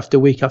week after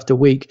week after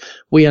week.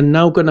 We are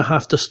now going to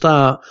have to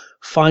start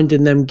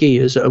finding them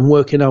gears and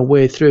working our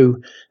way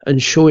through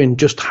and showing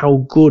just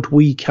how good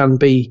we can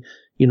be,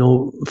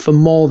 for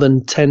more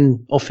than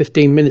 10 or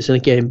 15 minutes in a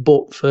game,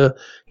 but for,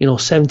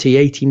 70,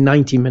 80,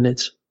 90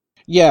 minutes.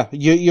 Yeah,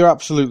 you're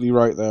absolutely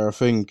right there, I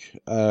think.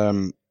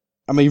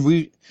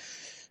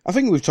 I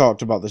think we've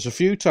talked about this a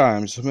few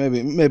times,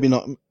 maybe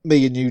not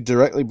me and you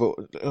directly, but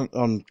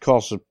on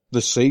course of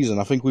this season,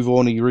 I think we've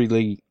only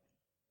really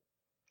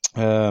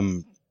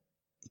been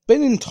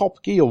in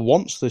top gear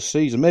once this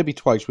season, maybe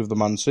twice with the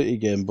Man City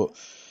game, but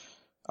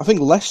I think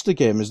Leicester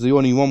game is the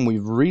only one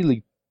we've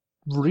really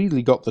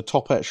got the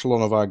top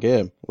echelon of our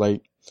game.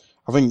 Like,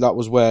 I think that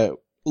was where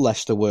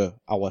Leicester were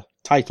our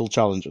title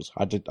challengers.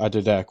 I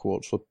did air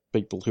quotes for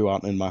people who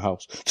aren't in my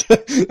house.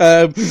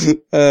 But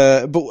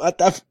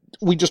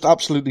we just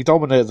absolutely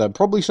dominated them.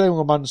 Probably same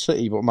with Man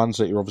City, but Man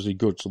City are obviously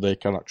good, so they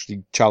can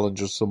actually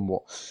challenge us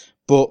somewhat.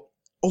 But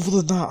other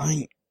than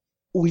that,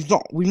 we've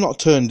not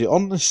turned it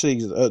on this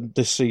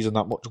season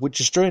that much, which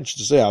is strange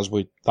to say as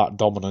we're that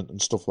dominant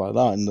and stuff like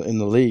that in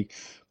the league.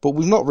 But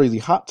we've not really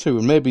had to,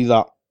 and maybe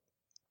that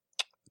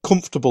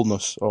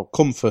comfortableness or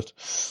comfort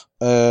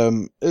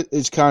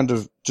it's kind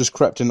of just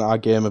crept into our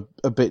game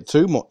a bit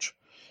too much,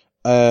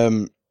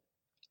 and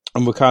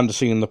we're kind of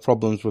seeing the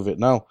problems with it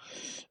now.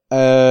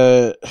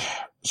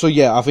 So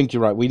yeah, I think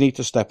you're right. We need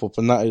to step up,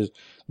 and that is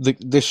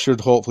this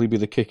should hopefully be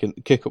the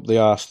kick up the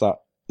arse that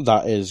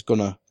is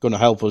gonna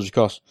help us,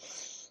 because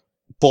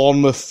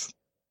Bournemouth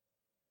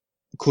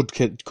could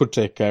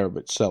take care of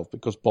itself,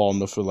 because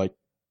Bournemouth are like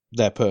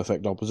their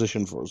perfect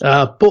opposition for us.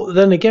 But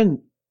then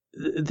again,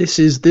 this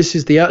is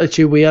the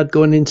attitude we had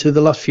going into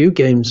the last few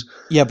games.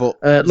 Yeah, but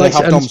like,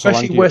 and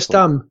especially West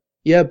Ham.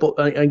 Yeah, but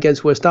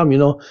against West Ham,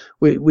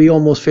 we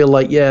almost feel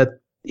like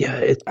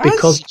it's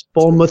because it's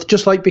Bournemouth,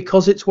 just like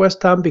because it's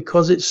West Ham,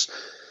 because it's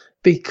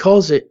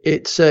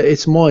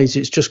Moyes,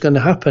 it's just going to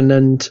happen.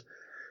 And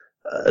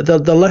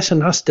the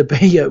lesson has to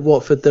be at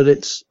Watford that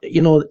it's,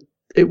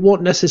 it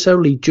won't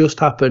necessarily just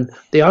happen.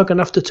 They are going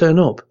to have to turn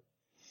up.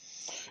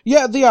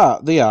 Yeah, they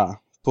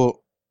are. But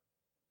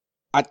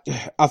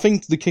I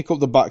think the kick up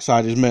the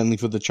backside is mainly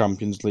for the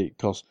Champions League,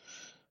 because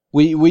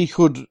we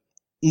could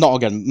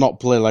not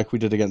play like we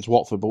did against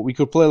Watford, but we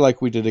could play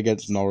like we did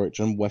against Norwich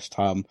and West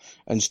Ham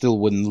and still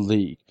win the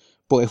league.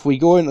 But if we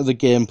go into the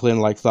game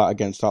playing like that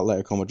against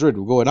Atletico Madrid,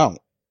 we're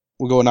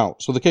going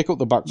out. So the kick up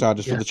the backside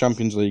is for the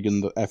Champions League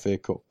and the FA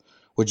Cup,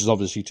 which is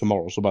obviously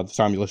tomorrow. So by the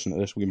time you listen to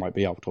this, we might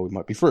be out or we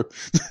might be through.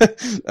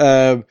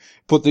 But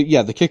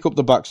the kick up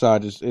the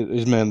backside is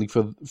mainly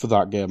for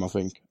that game, I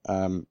think.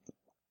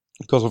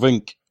 Because I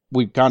think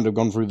we've kind of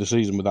gone through the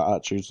season with that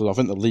attitude, so I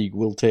think the league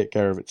will take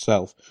care of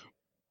itself.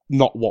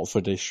 Not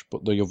Watfordish,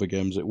 but the other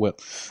games it will.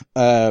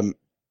 But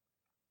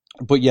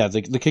yeah,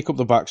 the kick up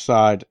the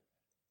backside,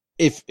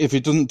 if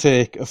it doesn't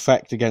take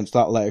effect against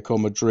Atletico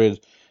Madrid,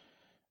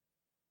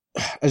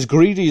 as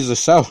greedy as they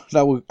sound,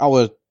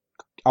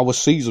 our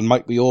season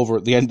might be over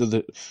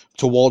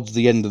towards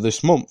the end of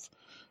this month,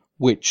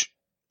 which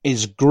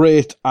is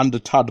great and a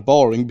tad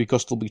boring,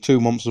 because there'll be 2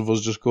 months of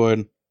us just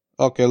going,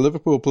 okay,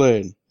 Liverpool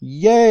playing,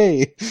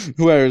 yay!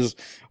 Whereas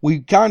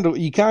you kind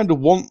of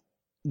want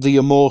the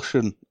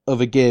emotion of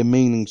a game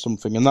meaning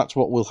something, and that's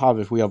what we'll have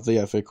if we have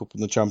the FA Cup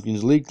and the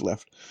Champions League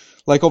left.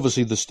 Like,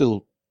 obviously,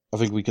 I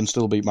think we can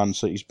still beat Man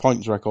City's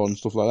points record and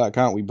stuff like that,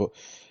 can't we? But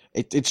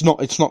it's not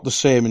the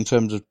same in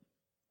terms of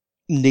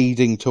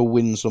needing to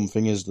win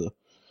something, is there?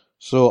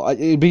 So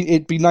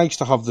it'd be nice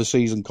to have the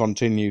season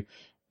continue,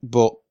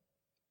 but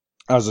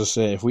as I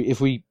say, if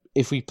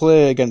we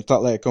play against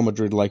Atletico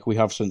Madrid like we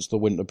have since the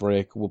winter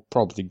break, we'll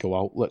probably go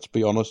out. Let's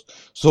be honest.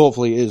 So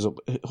hopefully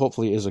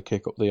it is a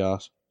kick up the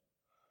arse.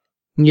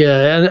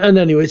 Yeah, and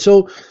anyway,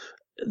 so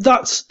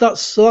that's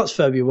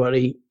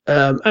February.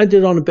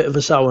 Ended on a bit of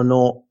a sour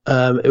note.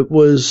 It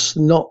was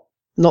not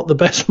the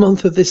best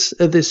month of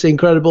this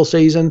incredible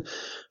season,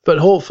 but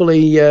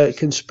hopefully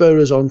can spur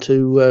us on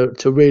to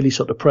really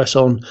sort of press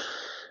on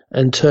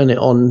and turn it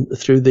on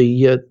through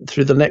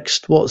the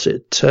next, what's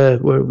it,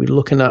 where we're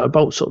looking at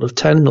about sort of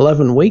 10,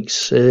 11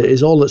 weeks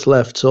is all that's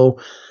left. So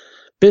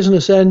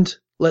business end,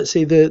 let's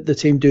see the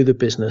team do the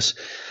business.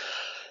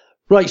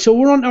 Right, so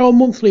we're on our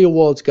monthly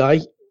awards,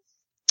 Guy.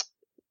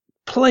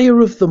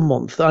 Player of the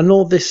month. I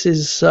know this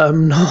is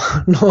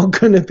not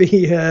going to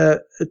be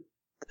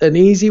an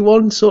easy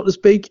one, so to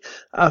speak,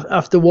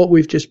 after what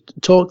we've just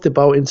talked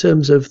about in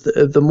terms of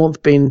the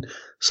month being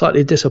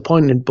slightly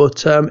disappointing.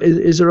 But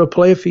is there a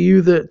player for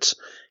you that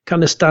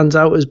kind of stands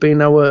out as being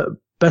our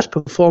best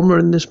performer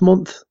in this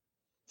month?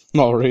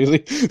 Not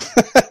really.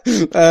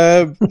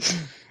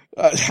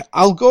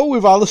 I'll go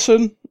with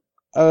Alisson,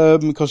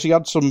 because he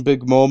had some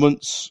big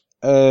moments.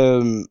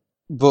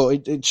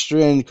 But it's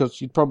strange, because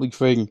you'd probably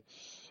think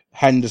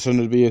Henderson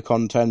would be a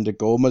contender,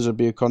 Gomez would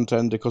be a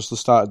contender, because they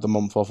started the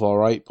month off all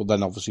right, but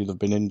then obviously they've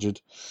been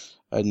injured,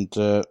 and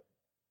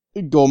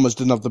Gomez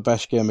didn't have the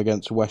best game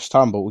against West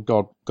Ham, but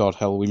God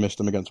hell, we missed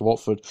him against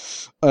Watford.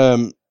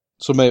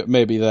 So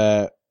maybe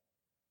their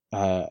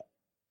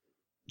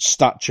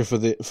stature for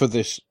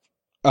this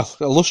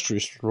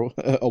illustrious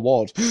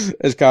award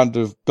has kind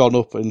of gone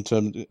up in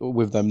terms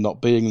with them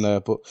not being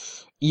there. But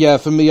yeah,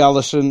 for me,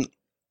 Alisson,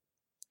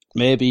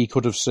 maybe he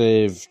could have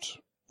saved,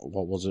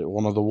 what was it,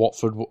 one of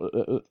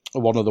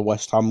the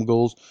West Ham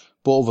goals.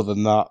 But other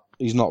than that,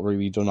 he's not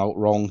really done out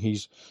wrong.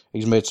 He's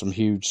made some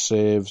huge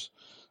saves,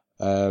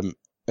 and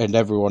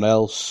everyone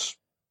else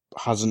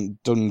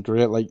hasn't done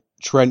great. Like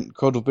Trent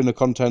could have been a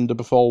contender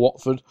before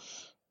Watford,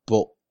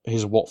 but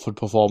his Watford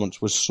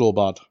performance was so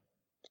bad,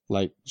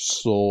 like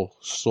so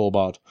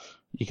bad.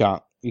 You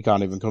can't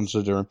even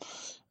consider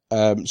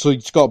him. So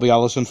it's got to be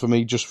Alisson for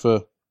me, just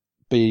for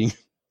being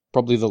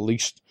probably the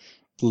least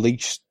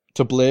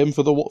to blame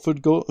for the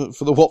Watford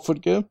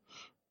game.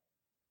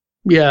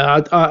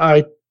 Yeah,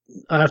 I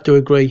have to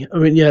agree. I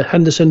mean, yeah,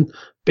 Henderson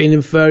being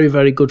in very,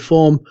 very good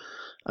form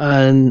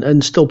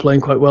and still playing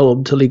quite well up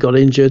until he got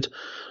injured.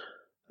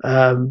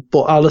 But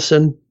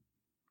Alisson,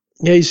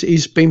 Yeah,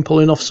 he's been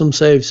pulling off some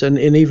saves, and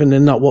even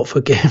in that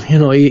Watford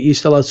game, he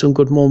still had some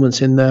good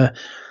moments in there,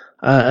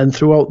 and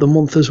throughout the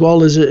month as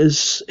well. As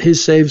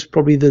his saves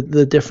probably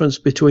the difference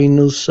between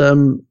us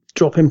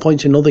dropping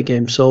points in other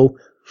games. So,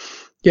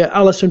 yeah,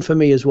 Alisson for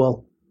me as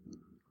well.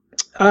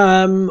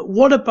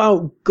 What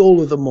about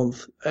goal of the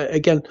month?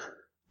 Again,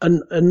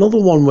 another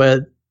one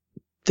where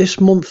this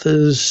month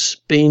has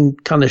been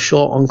kind of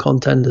short on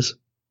contenders.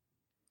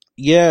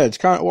 Yeah, it's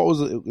kind of, what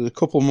was it, a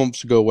couple of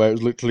months ago where it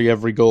was literally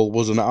every goal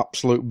was an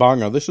absolute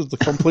banger. This is the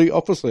complete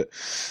opposite.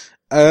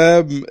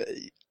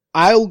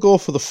 I'll go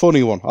for the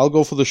funny one. I'll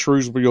go for the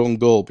Shrewsbury own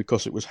goal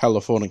because it was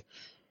hella funny.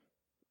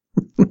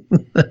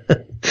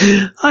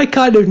 I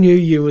kind of knew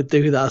you would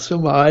do that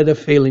somehow. I had a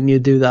feeling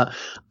you'd do that.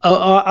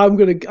 I'm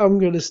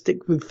gonna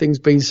stick with things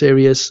being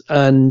serious,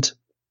 and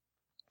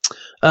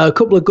a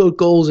couple of good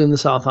goals in the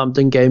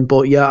Southampton game.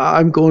 But yeah,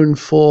 I'm going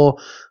for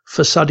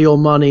Sadio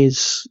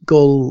Mane's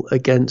goal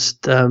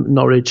against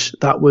Norwich.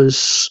 That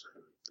was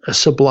a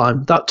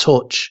sublime. That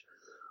touch,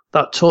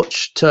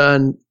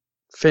 turn,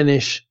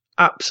 finish,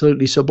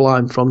 absolutely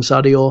sublime from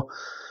Sadio.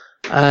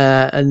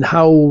 And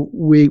how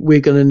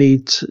we're going to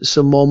need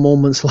some more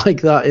moments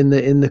like that in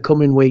the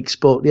coming weeks.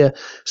 But yeah,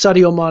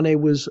 Sadio Mane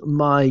was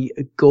my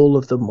goal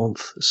of the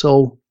month.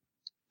 So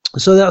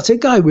that's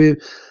it, guy.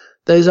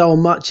 There's our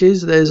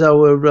matches. There's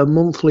our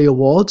monthly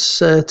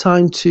awards.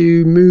 Time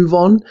to move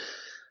on.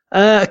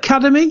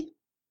 Academy,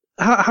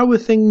 how are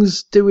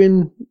things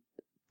doing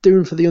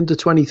for the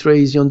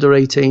under-23s, the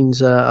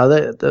under-18s?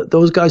 Are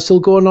those guys still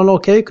going on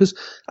okay? Because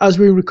as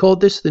we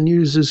record this, the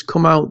news has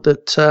come out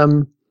that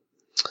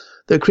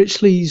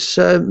Critchley's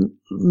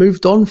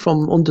moved on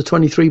from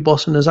under-23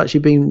 boss and has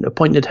actually been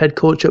appointed head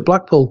coach at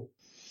Blackpool.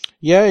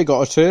 Yeah, he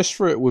got a taste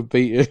for it with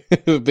beating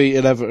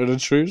Everton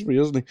and Shrewsbury,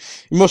 hasn't he?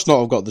 He must not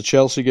have got the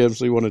Chelsea game,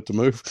 so he wanted to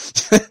move.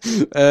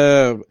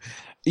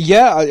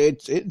 Yeah,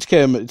 it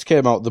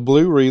came out the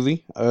blue,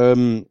 really.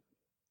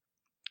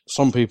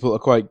 Some people are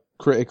quite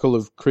critical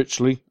of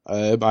Critchley.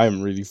 I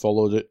haven't really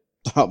followed it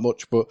that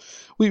much, but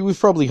we've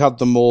probably had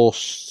the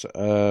most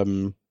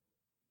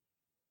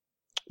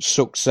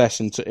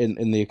success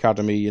in the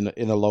academy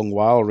in a long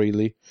while,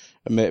 really.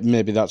 And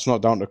maybe that's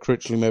not down to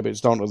Critchley, maybe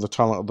it's down to the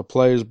talent of the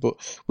players, but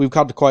we've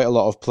had quite a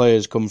lot of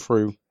players come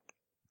through.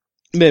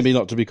 Maybe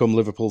not to become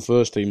Liverpool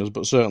first teamers,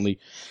 but certainly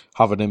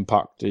have an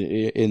impact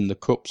in the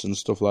cups and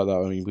stuff like that.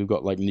 I mean, we've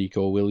got like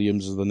Nico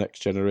Williams as the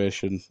next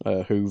generation,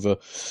 Hoover,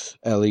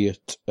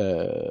 Elliott,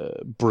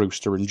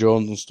 Brewster and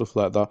Jones and stuff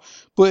like that.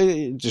 But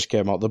it just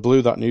came out the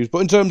blue, that news. But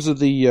in terms of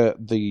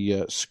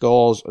the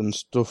scores and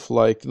stuff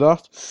like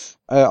that,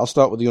 I'll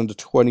start with the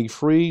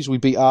under-23s. We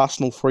beat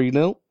Arsenal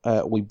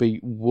 3-0. We beat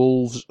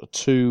Wolves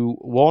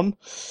 2-1.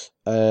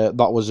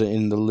 That was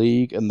in the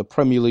league. And the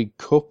Premier League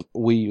Cup,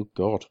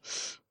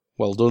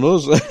 well done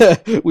us.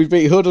 We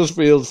beat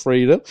Huddersfield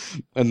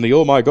 3-0, and the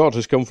oh my god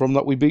has come from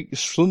that we beat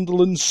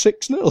Sunderland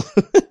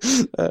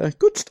 6-0.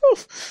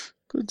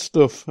 Good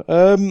stuff.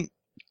 And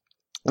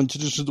to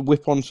just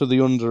whip onto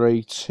the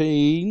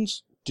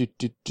under-18s,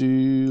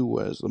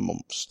 where's the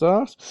month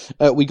start?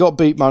 We got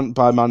beat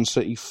by Man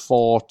City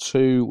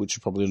 4-2, which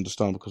you probably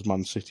understand because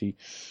Man City,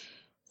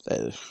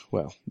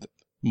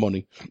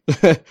 money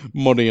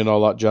and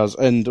all that jazz.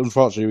 And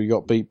unfortunately we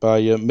got beat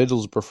by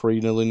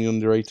Middlesbrough 3-0 in the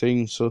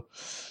under-18s, so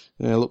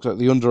it looks like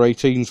the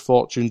under-18s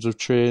fortunes have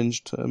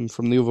changed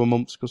from the other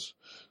months because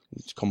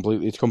it's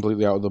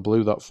completely out of the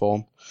blue, that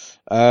form.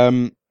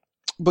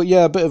 But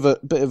yeah, a bit of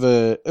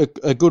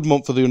a good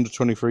month for the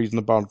under-23s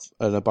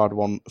and a bad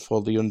one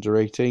for the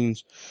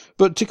under-18s.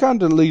 But to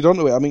kind of lead on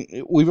to it, I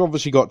mean, we've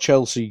obviously got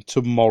Chelsea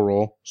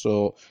tomorrow,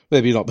 so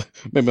maybe not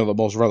the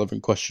most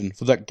relevant question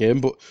for that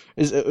game. But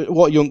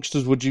what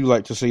youngsters would you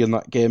like to see in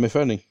that game, if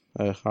any,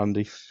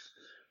 Andy?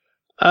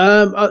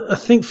 I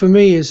think for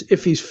me is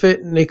if he's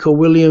fit, Nico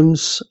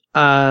Williams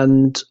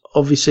and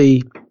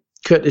obviously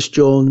Curtis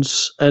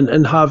Jones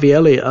and Harvey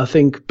Elliott. I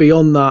think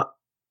beyond that,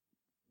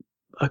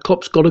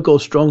 Klopp's got to go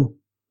strong.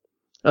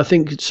 I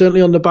think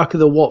certainly on the back of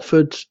the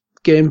Watford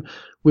game,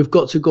 we've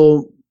got to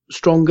go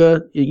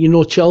stronger.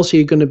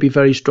 Chelsea are going to be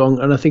very strong,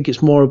 and I think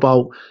it's more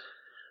about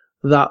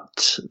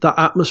that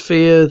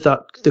atmosphere, that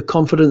the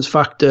confidence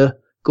factor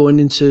going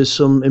into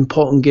some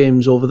important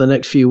games over the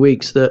next few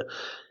weeks. That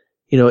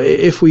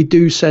if we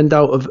do send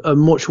out a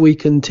much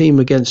weakened team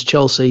against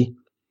Chelsea,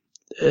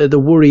 the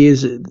worry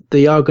is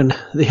they are going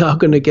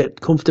to get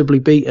comfortably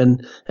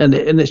beaten, and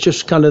it's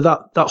just kind of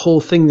that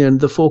whole thing then,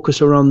 the focus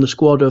around the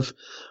squad of,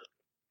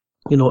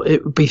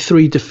 it would be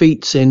 3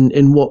 defeats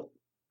in what,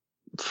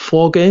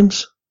 4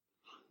 games?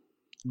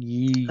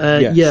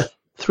 Yes. Yeah,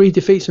 3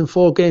 defeats in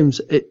 4 games.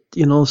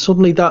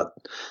 Suddenly that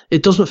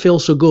it doesn't feel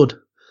so good.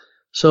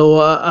 So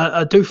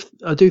I do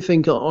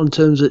think in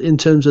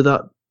terms of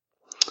that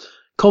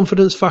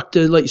confidence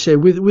factor, like you say,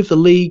 with the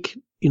league,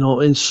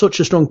 in such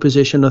a strong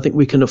position, I think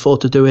we can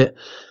afford to do it.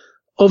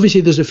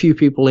 Obviously, there's a few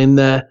people in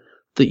there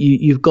that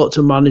you've got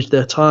to manage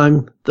their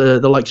time. The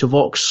likes of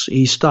Ox,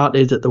 he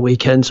started at the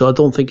weekend, so I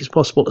don't think it's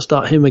possible to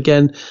start him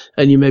again.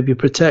 And you maybe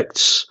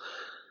protect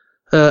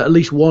at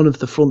least one of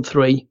the front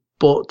 3.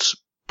 But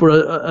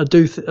But I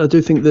do think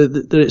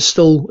that it's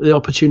still the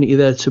opportunity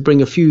there to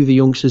bring a few of the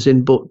youngsters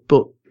in, but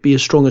be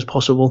as strong as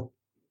possible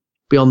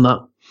beyond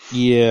that.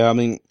 Yeah, I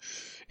mean,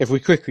 if we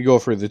quickly go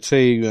through the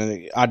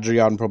team,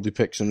 Adrian probably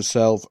picks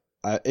himself.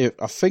 I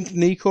think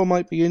Nico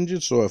might be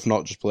injured, so if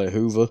not, just play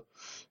Hoover.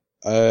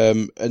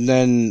 And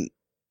then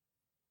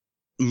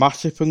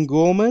Matip and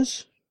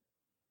Gomez,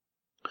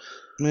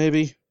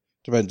 maybe.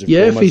 Depends if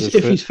Gomez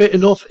if he's fit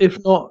enough.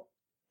 If not,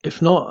 I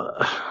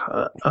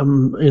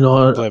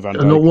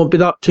won't be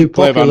that too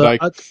popular.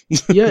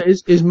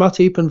 Is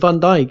Matip and Van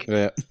Dijk?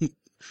 Yeah.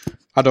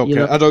 I don't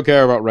care. I don't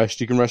care about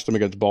rest. You can rest them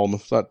against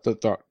Bournemouth.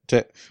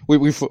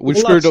 We've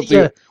screwed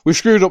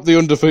up the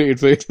undefeated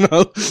feed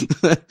now.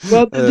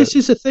 Well, this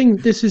is the thing.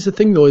 This is the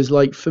thing, though. Is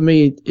like for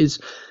me is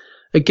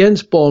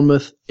against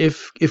Bournemouth.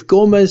 If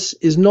Gomez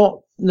is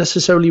not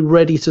necessarily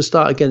ready to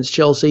start against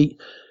Chelsea,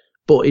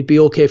 but he'd be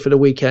okay for the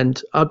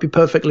weekend, I'd be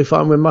perfectly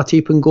fine with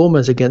Matip and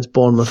Gomez against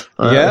Bournemouth.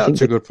 Yeah,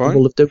 that's a good point.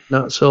 Of doing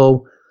that.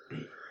 So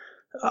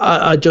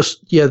I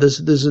just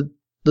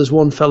there's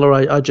one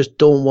fella I just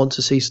don't want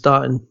to see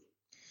starting.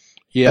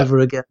 Yeah. Ever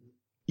again.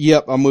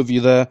 Yep, I'm with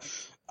you there.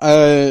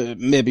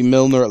 Maybe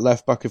Milner at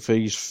left back if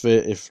he's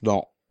fit. If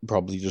not,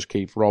 probably just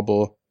keep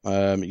Robbo.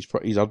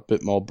 He's had a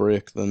bit more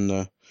break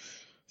than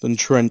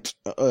Trent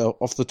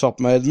off the top of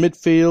my head.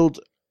 Midfield,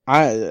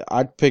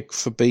 I'd pick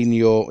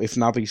Fabinho. If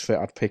Naby's fit,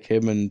 I'd pick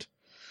him and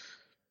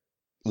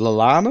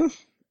Lallana.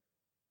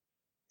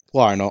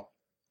 Why not?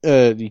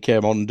 He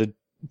came on and did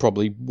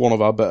probably one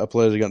of our better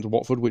players against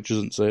Watford, which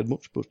isn't saying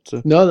much, but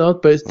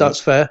but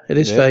that's fair. It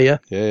is fair, yeah.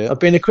 Yeah. I've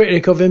been a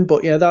critic of him,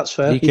 but yeah, that's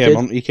fair.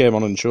 He came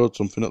on and showed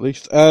something at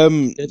least.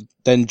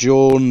 Then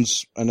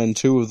Jones, and then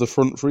two of the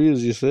front three,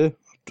 as you say,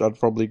 I'd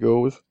probably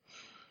go with.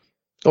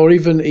 Or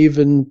even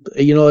again,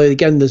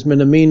 there's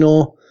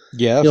Minamino.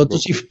 Yeah.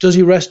 Does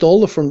he rest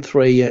all the front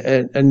three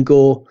and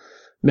go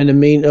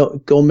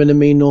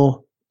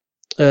Minamino,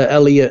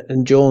 Elliott,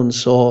 and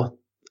Jones? So.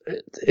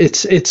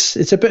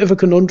 It's a bit of a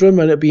conundrum,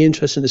 and it'd be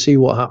interesting to see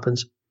what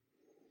happens.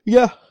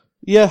 Yeah.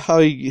 You're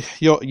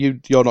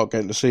not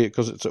getting to see it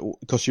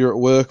because you're at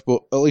work,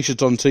 but at least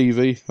it's on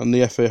TV, and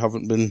the FA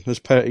haven't been as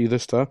petty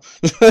this time.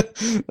 But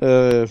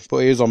it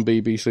is on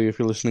BBC if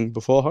you're listening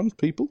beforehand,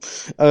 people.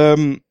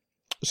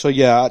 So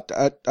yeah,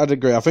 I'd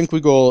agree. I think we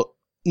go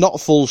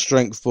not full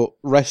strength, but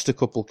rest a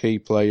couple key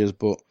players,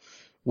 but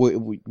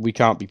we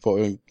can't be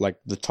putting like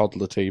the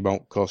toddler team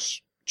out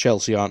because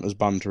Chelsea aren't as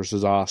banterous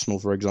as Arsenal,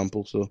 for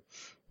example, so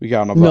we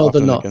can't have that happen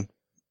they're not. Again.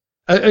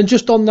 And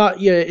just on that,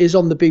 it is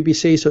on the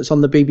BBC, so it's on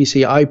the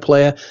BBC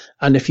iPlayer,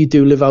 and if you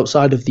do live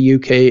outside of the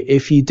UK,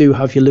 if you do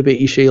have your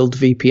Liberty Shield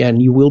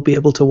VPN, you will be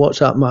able to watch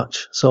that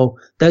match. So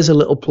there's a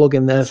little plug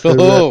in there for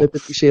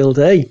Liberty Shield,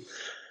 eh?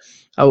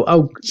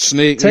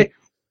 Sneaky.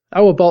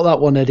 How about that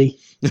one, Eddie?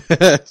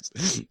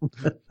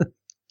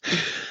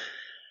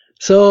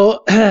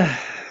 So...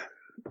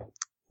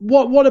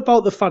 What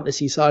about the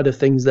fantasy side of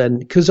things then?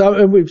 Because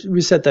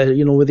we said that,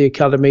 with the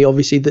academy,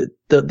 obviously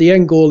the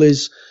end goal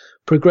is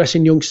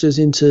progressing youngsters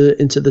into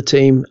the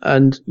team,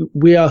 and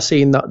we are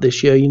seeing that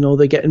this year.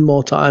 They're getting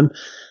more time,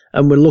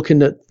 and we're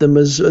looking at them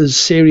as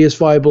serious,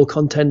 viable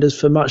contenders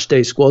for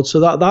matchday squad.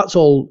 So that's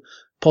all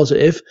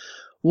positive.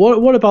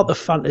 What about the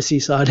fantasy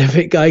side of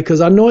it, Guy?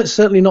 Because I know it's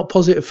certainly not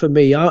positive for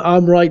me.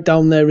 I'm right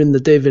down there in the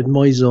David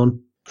Moyes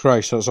zone.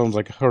 Christ, that sounds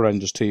like a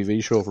horrendous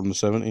TV show from the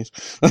 70s.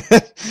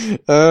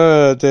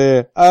 Oh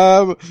dear.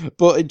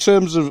 But in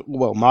terms of,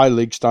 my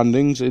league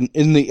standings,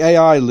 in the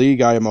AI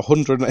league, I am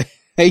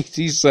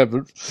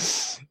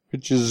 187th,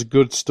 which is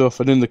good stuff.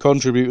 And in the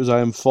contributors,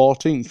 I am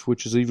 14th,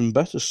 which is even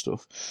better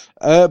stuff.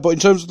 But in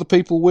terms of the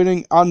people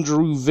winning,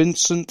 Andrew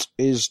Vincent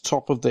is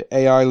top of the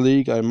AI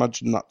league. I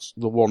imagine that's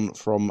the one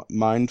from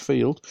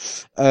Mindfield.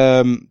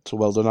 So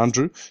well done,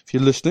 Andrew, if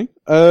you're listening.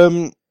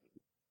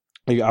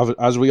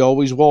 As we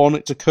always warn,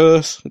 it's a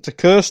curse. It's a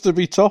curse to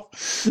be top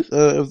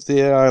of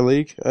the AI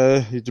League.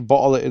 You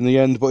bottle it in the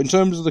end. But in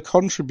terms of the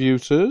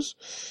contributors,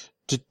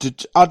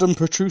 Adam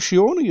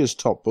Petruccioni is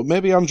top, but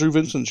maybe Andrew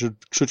Vincent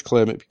should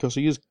claim it because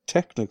he is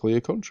technically a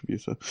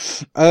contributor.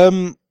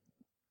 So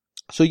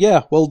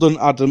yeah, well done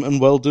Adam and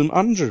well done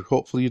Andrew.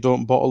 Hopefully you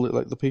don't bottle it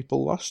like the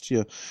people last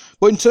year.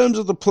 But in terms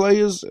of the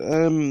players,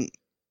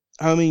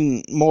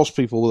 most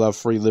people will have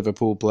 3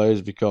 Liverpool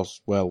players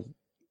because,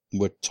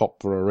 we're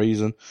top for a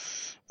reason.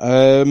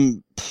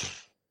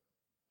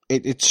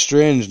 It's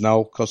strange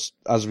now because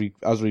as we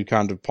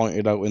kind of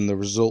pointed out in the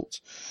results,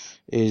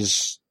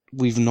 is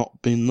we've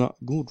not been that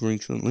good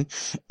recently.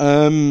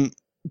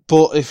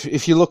 But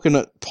if you're looking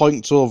at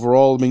points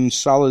overall,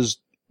 Salah's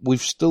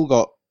we've still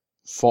got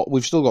 3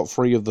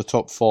 of the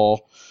top 4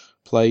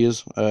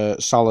 players.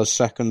 Salah's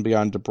second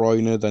behind De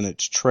Bruyne, then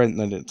it's Trent,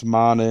 then it's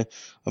Mane.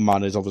 And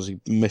Mane's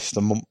obviously missed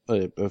a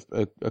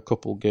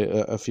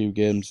few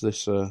games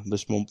this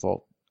month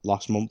or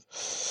last month.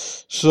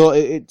 So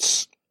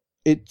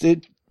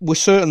we're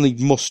certainly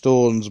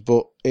must-owns,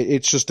 but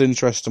it's just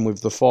interesting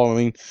with the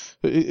form.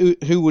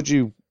 Who would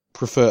you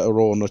prefer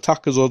to own,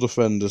 attackers or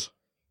defenders?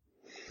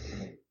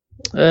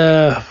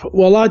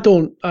 I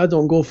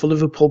don't go for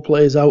Liverpool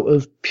players out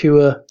of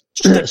pure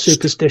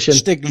superstition.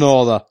 Just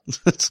ignore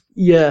that.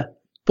 Yeah.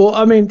 But,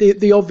 I mean,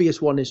 the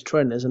obvious one is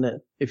Trent, isn't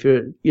it? If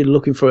you're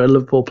looking for a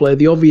Liverpool player,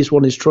 the obvious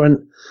one is Trent.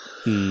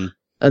 And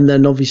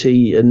then,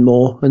 obviously, and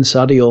Mo and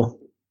Sadio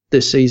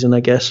this season, I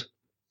guess.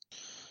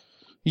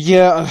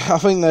 Yeah, I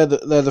think they're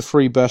the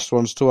three best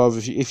ones to have.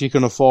 If you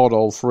can afford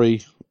all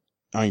three,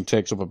 I think it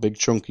takes up a big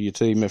chunk of your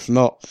team. If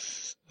not,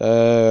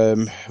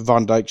 Van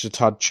Dijk's a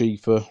tad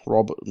cheaper.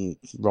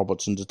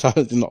 Robertson's a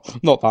tad,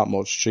 not that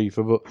much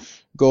cheaper, but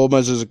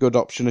Gomez is a good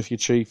option if you're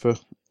cheaper.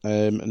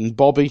 And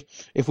Bobby,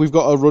 if we've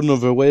got a run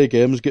of away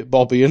games, get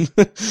Bobby in,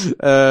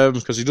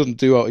 because he doesn't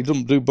do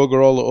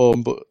bugger all at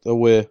home, but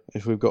away,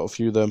 if we've got a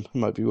few of them, it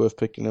might be worth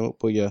picking him up.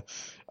 But yeah,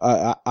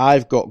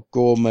 I've got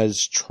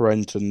Gomez,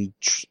 Trent, and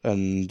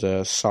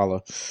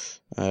Salah.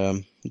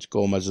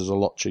 Gomez is a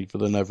lot cheaper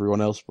than everyone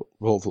else, but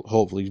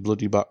hopefully he's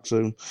bloody back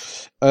soon.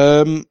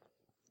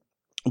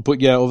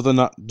 But yeah, other than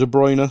that, De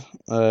Bruyne,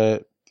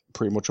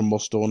 pretty much a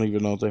must-own,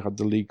 even though they had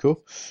the League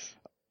Cup.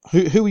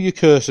 Who are you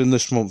cursing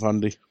this month,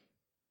 Andy?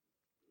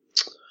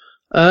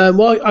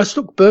 Well, I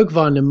stuck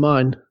Bergwijn in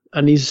mine,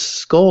 and he's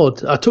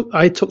scored. I took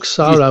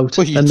Sarr out, what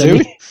are you and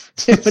doing?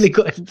 then when he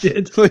got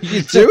injured. What are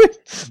you doing?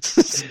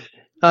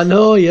 I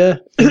know, yeah.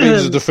 It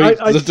means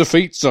the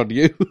defeat's on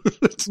you.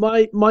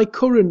 my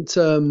current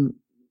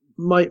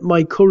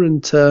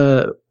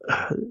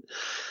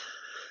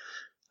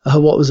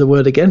what was the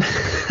word again?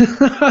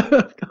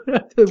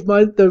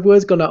 The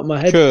word's gone out of my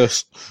head.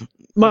 Curse.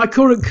 My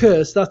current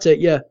curse, that's it,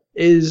 yeah,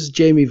 is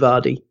Jamie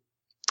Vardy.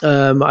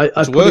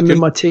 I put him in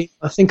my team.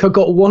 I think I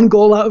got one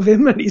goal out of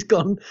him, and he's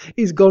gone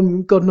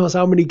God knows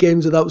how many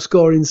games without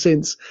scoring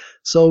since.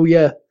 So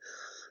yeah.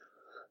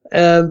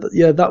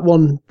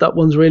 That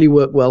one's really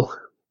worked well.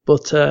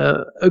 But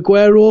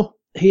Aguero,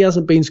 he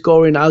hasn't been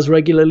scoring as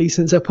regularly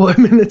since I put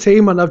him in the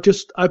team, and I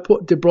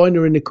put De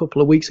Bruyne in a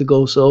couple of weeks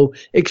ago, so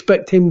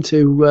expect him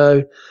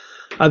to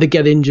either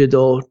get injured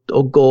or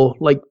go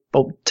like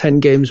about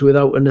 10 games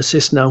without an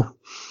assist now.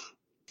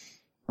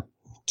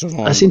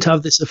 I seem to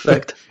have this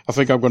effect. I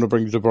think I'm going to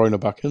bring De Bruyne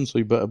back in, so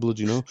you better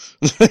bloody know.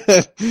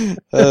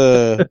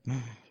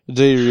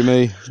 Deary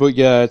me. But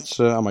yeah,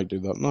 I might do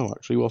that now,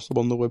 actually, whilst I'm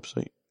on the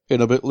website.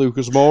 In a bit,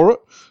 Lucas Moura.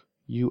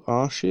 You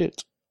are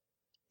shit.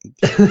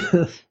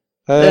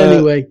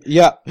 Anyway.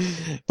 Yeah.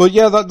 But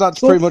yeah, that's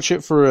pretty much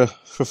it for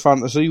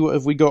fantasy. What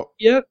have we got?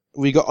 Yeah.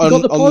 We got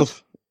on the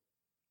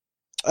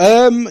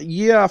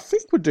yeah, I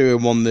think we're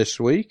doing one this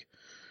week.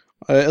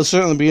 It'll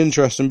certainly be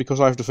interesting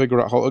because I have to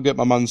figure out how to get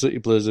my Man City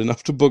players in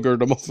after buggering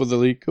them off for the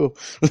League Cup.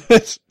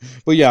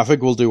 But yeah, I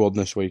think we'll do one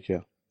this week,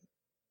 yeah.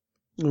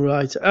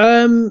 Right.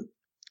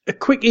 A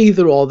quick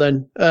either or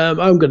then.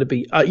 I'm going to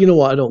be, you know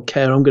what, I don't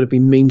care. I'm going to be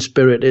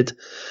mean-spirited.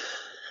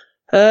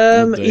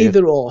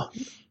 Either or.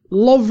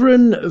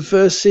 Lovren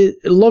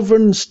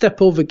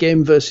step over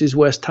game versus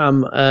West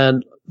Ham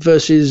and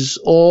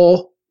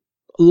or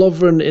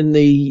Lovren in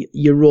the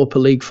Europa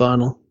League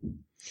final.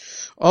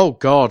 Oh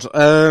God.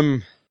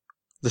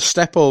 The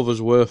step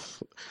overs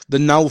they're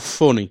now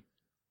funny.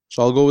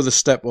 So I'll go with the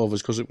step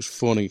overs because it was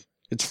funny.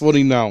 It's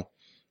funny now.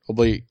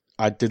 Albeit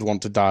I did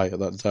want to die at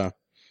that time.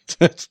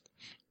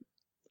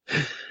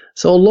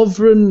 So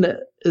Lovren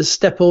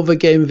step over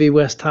game v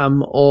West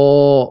Ham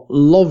or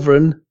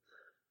Lovren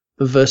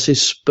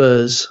versus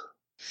Spurs.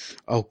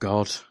 Oh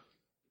God.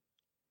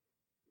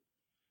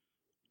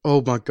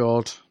 Oh my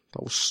God.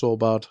 That was so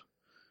bad.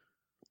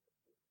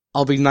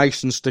 I'll be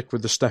nice and stick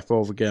with the step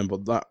over game,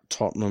 but that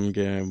Tottenham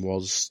game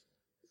was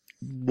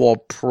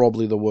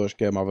probably the worst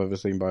game I've ever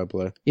seen by a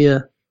player.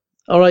 Yeah.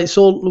 All right,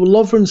 so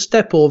Lovren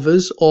step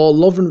overs or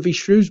Lovren v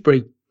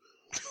Shrewsbury?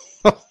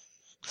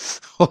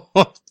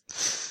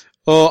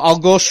 I'll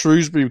go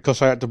Shrewsbury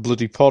because I had to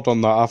bloody pod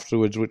on that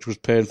afterwards, which was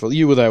painful.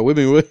 You were there with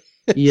me, weren't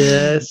you?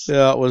 Yes.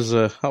 Yeah,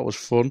 that was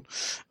fun.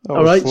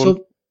 All right,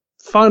 so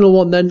final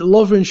one then.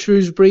 Lovren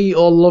Shrewsbury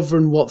or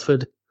Lovren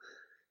Watford?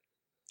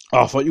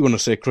 Oh, I thought you were going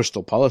to say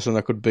Crystal Palace, and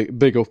I could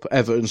big up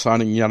Everton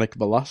signing Yannick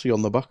Bolasie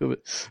on the back of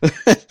it.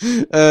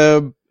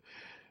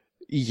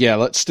 Yeah,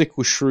 let's stick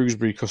with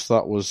Shrewsbury because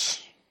that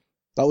was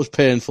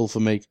painful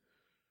for me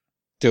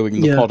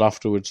doing the pod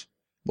afterwards.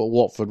 But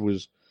Watford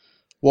was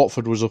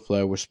up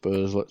there with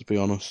Spurs. Let's be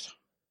honest.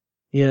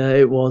 Yeah,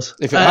 it was.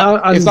 If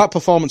that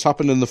performance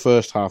happened in the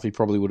first half, he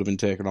probably would have been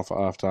taken off at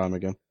half time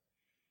again.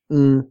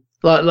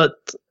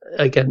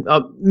 Again,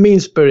 mean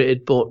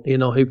spirited, but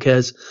who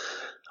cares?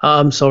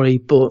 I'm sorry,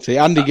 but see,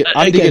 Andy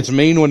gets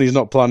mean when he's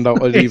not planned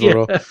out at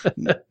either.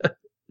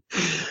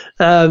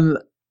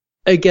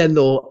 Again,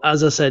 though,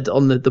 as I said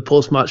on the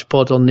post-match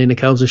pod on the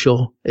Nina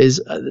Show,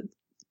 is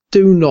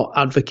do not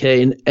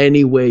advocate in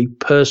any way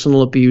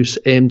personal abuse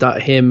aimed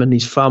at him and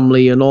his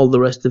family and all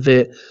the rest of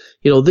it.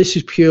 This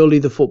is purely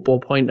the football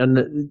point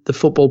and the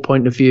football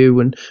point of view,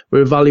 and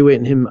we're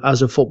evaluating him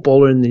as a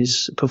footballer and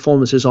his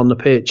performances on the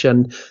pitch.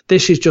 And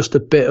this is just a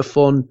bit of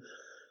fun.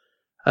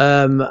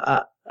 So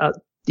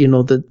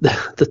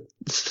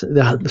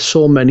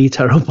many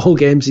terrible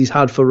games he's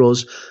had for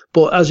us,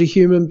 but as a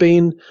human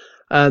being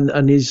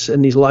and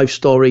his life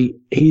story,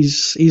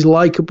 he's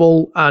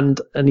likable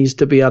and he's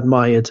to be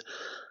admired.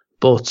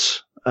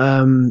 But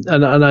and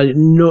I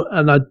know,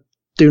 and I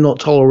do not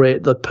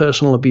tolerate the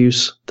personal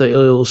abuse that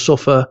he'll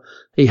suffer.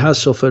 He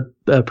has suffered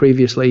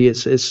previously.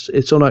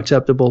 It's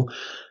unacceptable.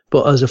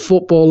 But as a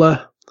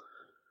footballer,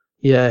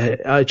 yeah,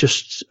 I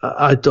just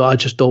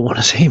don't want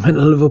to see him in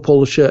a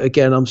Liverpool shirt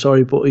again. I'm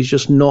sorry, but he's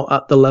just not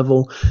at the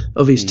level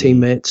of his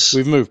teammates.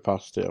 We've moved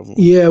past it, haven't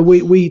we? Yeah,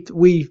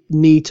 we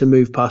need to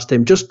move past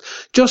him.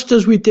 Just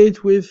as we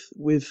did with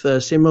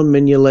Simon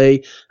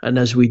Mignolet and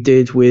as we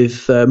did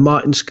with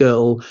Martin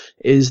Skirtle,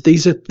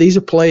 these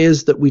are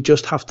players that we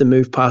just have to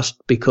move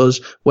past, because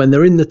when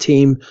they're in the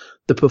team,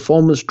 the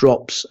performance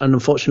drops, and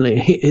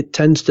unfortunately it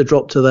tends to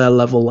drop to their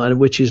level, and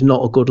which is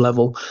not a good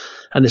level,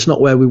 and it's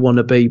not where we want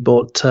to be.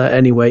 But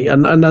anyway,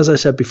 and as I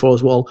said before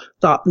as well,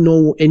 that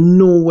in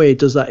no way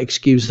does that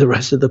excuse the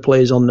rest of the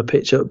players on the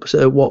pitch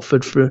at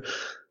Watford for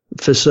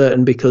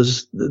certain,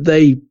 because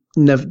they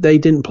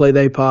didn't play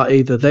their part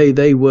either.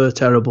 They were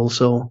terrible.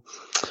 So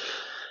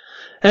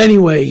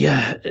anyway,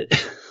 yeah.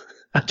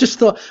 I just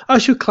thought I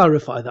should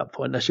clarify that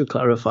point.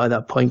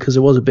 Because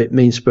it was a bit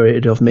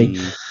mean-spirited of me.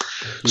 You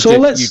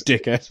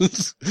dickhead.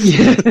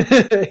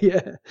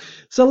 Yeah.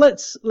 So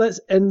let's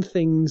end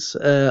things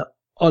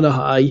on a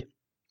high.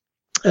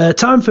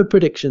 Time for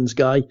predictions,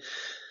 Guy.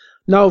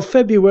 Now,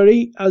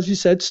 February, as you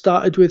said,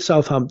 started with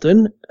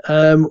Southampton.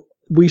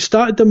 We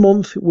started the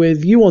month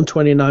with you on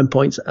 29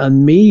 points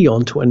and me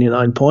on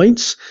 29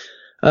 points.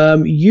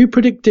 You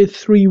predicted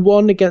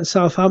 3-1 against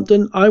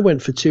Southampton. I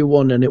went for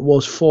 2-1 and it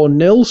was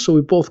 4-0. So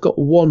we both got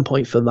 1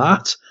 point for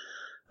that.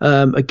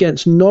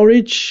 Against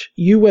Norwich,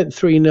 you went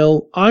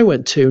 3-0. I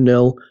went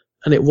 2-0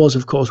 and it was,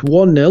 of course,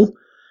 1-0.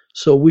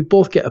 So we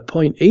both get a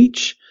point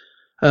each.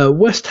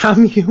 West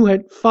Ham, you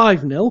went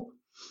 5-0.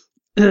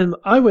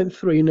 I went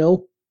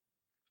 3-0.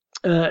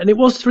 And it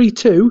was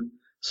 3-2.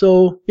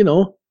 So,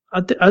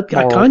 I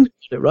kind of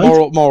did it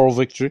right. Moral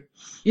victory.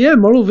 Yeah,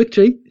 moral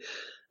victory.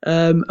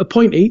 A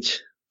point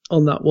each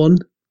on that one.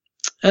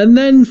 And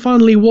then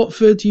finally,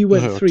 Watford, you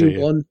went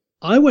 3-1.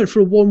 I went for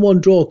a 1-1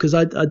 draw because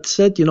I'd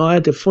said, I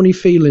had a funny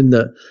feeling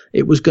that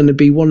it was going to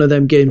be one of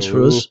them games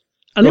for us.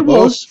 And it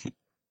was,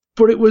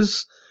 but it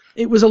was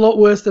a lot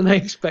worse than I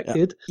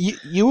expected. Yeah.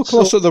 You were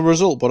close at the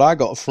result, but I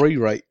got a free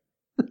rate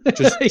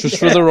just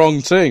for the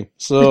wrong team.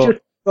 So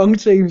wrong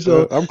team.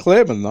 So I'm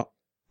claiming that.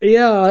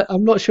 Yeah,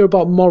 I'm not sure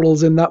about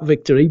morals in that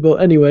victory,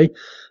 but anyway,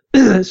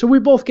 so we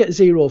both get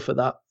 0 for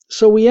that.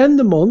 So we end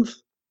the month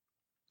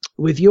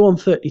with you on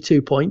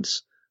 32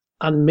 points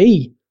and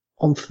me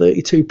on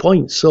 32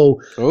 points.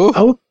 So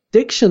our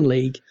prediction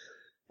league,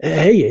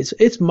 hey,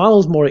 it's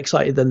miles more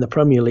excited than the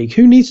Premier League.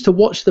 Who needs to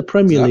watch the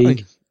Premier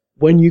League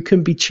when you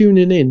can be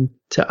tuning in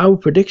to our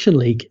prediction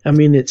league? I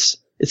mean, it's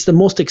the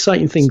most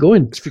exciting thing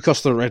going. It's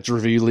because the Reds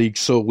Review League's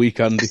so weak,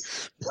 Andy.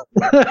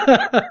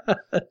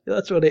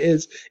 That's what it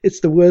is. It's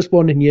the worst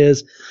one in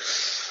years.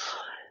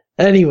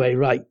 Anyway,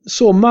 right.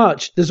 So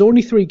March, there's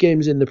only 3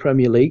 games in the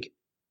Premier League.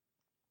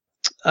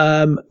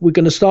 We're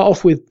going to start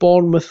off with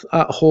Bournemouth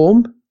at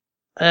home.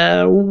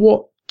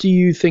 What do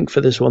you think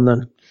for this one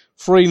then?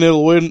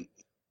 3-0 win.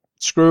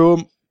 Screw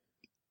them.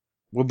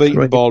 We're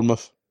beating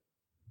Bournemouth.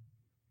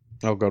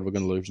 Oh God, we're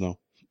going to lose now.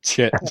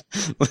 Shit.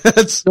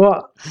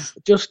 So,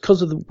 just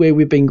because of the way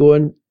we've been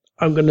going,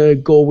 I'm going to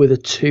go with a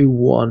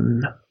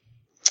 2-1.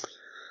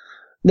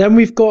 Then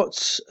we've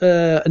got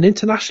an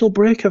international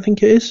break, I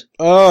think it is.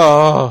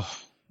 Oh.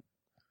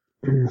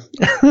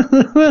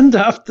 And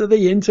after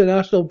the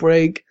international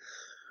break,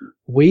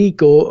 we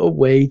go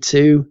away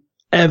to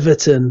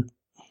Everton.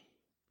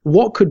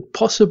 What could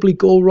possibly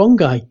go wrong,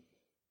 Guy?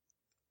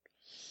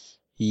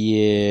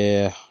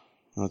 Yeah,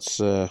 that's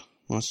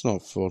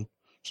not fun.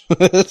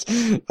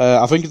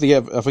 I think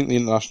the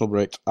international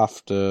break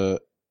after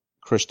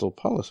Crystal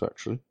Palace,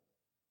 actually.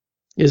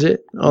 Is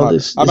it? I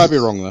might be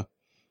wrong there.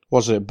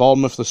 Was it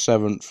Bournemouth the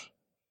 7th,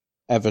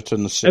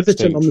 Everton the 16th?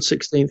 Everton on the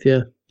 16th,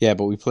 yeah. Yeah,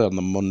 but we play on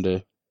the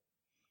Monday.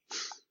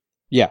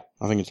 Yeah,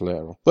 I think it's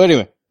later on. But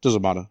anyway,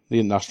 doesn't matter. The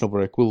international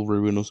break will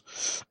ruin us.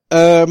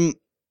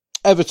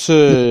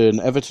 Everton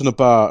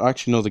are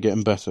actually, no, they're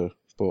getting better.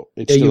 But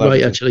it's still you're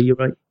Everton. Right, actually, you're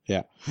right.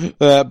 Yeah.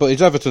 But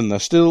it's Everton.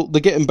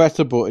 They're getting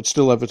better, but it's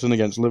still Everton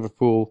against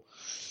Liverpool.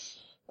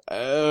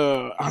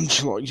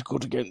 Ancelotti's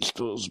good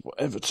against us, but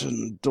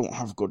Everton don't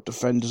have good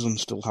defenders and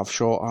still have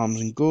short arms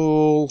in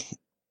goal.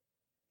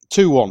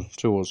 2-1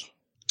 to us.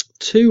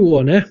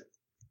 2-1, eh?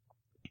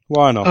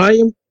 Why not?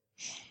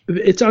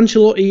 It's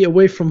Ancelotti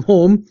away from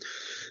home,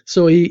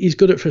 so he's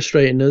good at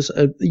frustrating us.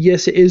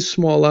 Yes, it is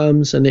small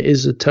arms and it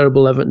is a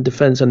terrible Everton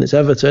defence, and it's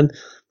Everton.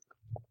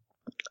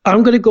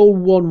 I'm going to go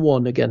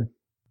 1-1 again.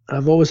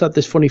 I've always had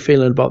this funny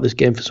feeling about this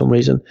game for some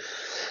reason.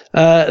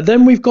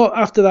 Then we've got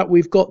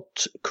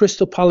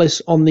Crystal Palace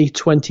on the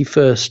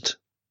 21st.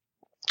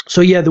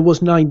 So yeah, there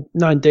was nine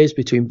days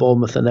between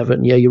Bournemouth and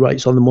Everton. Yeah, you're right.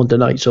 It's on the Monday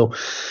night. So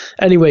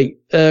anyway,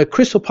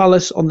 Crystal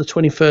Palace on the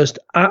 21st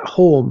at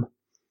home.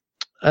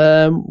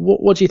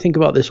 What do you think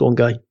about this one,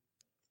 Guy?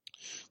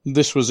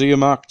 This was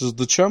earmarked as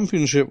the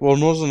Championship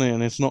one, wasn't it?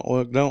 And it's not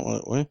worked out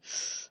that way.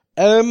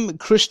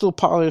 Crystal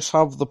Palace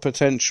have the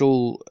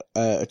potential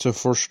to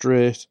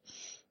frustrate.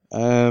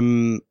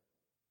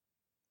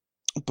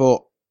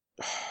 But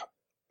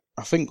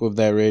I think with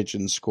their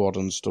aging squad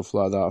and stuff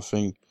like that, I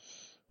think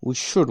we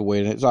should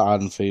win. It's at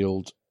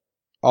Anfield.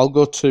 I'll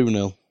go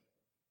 2-0.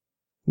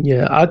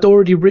 Yeah, I'd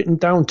already written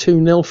down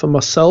 2-0 for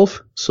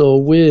myself, so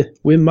we're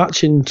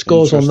matching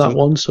scores on that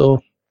one.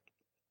 So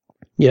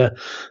yeah,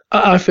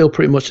 I feel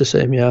pretty much the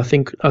same. Yeah, I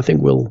think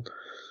we'll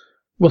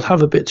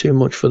have a bit too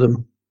much for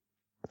them.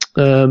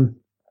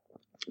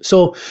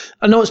 So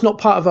I know it's not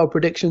part of our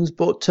predictions,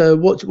 but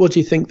what do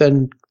you think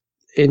then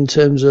in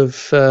terms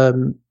of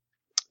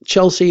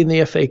Chelsea in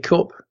the FA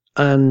Cup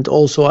and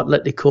also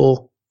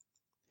Atletico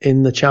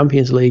in the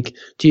Champions League?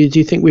 Do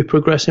you think we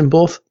progress in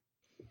both?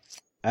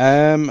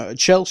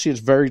 Chelsea is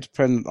very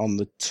dependent on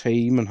the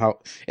team and how.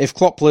 If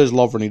Klopp plays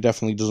Lovren, he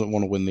definitely doesn't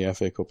want to win the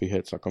FA Cup. He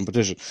hates that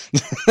competition.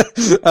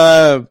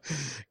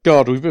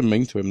 God, we've been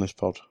mean to him this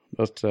pod,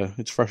 but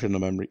it's fresh in the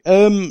memory.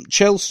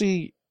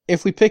 Chelsea,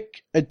 if we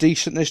pick a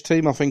decentish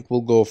team, I think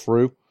we'll go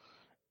through.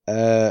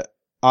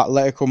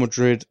 Atletico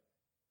Madrid,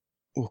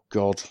 oh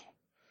God,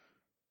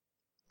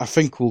 I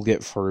think we'll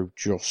get through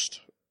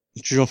just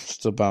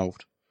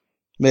about,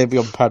 maybe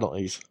on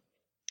penalties.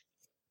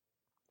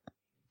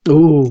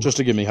 Ooh. Just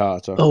to give me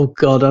heart attack. Oh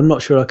God, I'm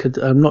not sure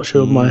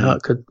my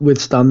heart could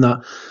withstand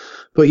that.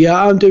 But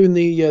yeah, I'm doing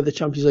the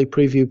Champions League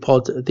preview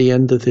pod at the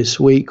end of this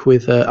week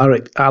with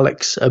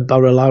Alex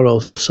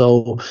Barillaro.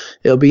 So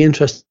it'll be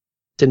interesting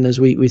as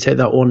we take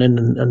that one in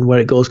and where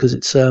it goes, because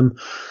it's going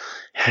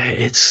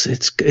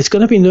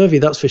to be nervy,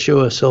 that's for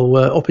sure. So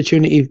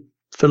opportunity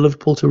for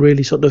Liverpool to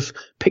really sort of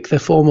pick their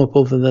form up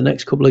over the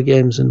next couple of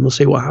games, and we'll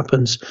see what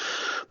happens.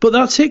 But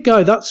that's it,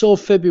 guy. That's all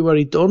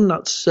February done.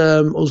 That's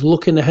us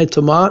looking ahead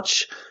to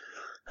March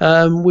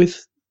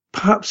with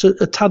perhaps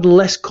a tad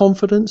less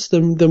confidence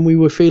than we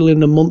were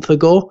feeling a month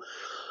ago.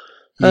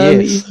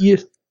 Yes.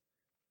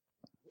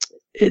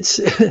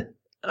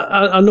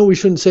 I know we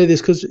shouldn't say this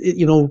because,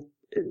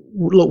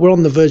 look, we're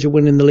on the verge of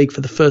winning the league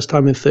for the first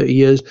time in 30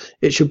 years.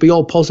 It should be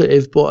all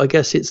positive, but I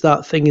guess it's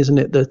that thing, isn't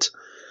it, that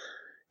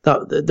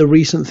the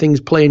recent things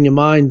play in your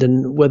mind,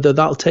 and whether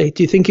that'll take.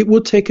 Do you think it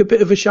would take a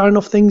bit of a shine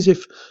off things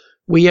if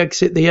we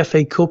exit the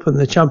FA Cup and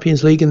the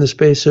Champions League in the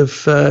space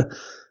of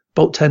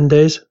about 10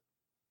 days?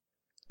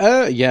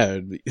 Yeah.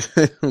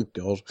 Oh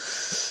God,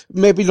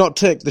 maybe not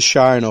take the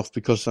shine off,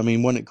 because I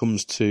mean, when it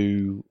comes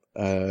to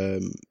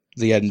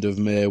the end of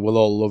May, we'll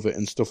all love it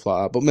and stuff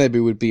like that. But maybe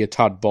we'd be a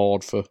tad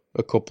bored for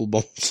a couple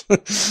months.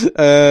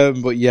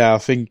 But yeah, I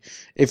think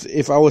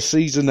if our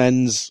season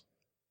ends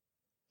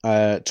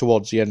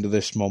towards the end of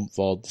this month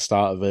or the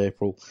start of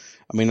April,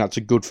 I mean, that's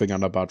a good thing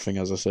and a bad thing,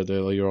 as I said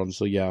earlier on.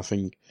 So yeah, I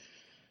think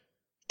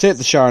take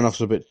the shine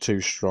off's a bit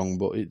too strong,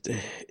 but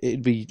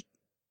it'd be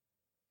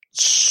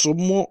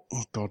somewhat,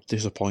 oh God,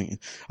 disappointing.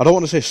 I don't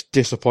want to say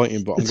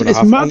disappointing, but I'm going to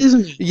have mad,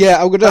 isn't it?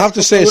 Yeah, I'm going to have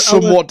to say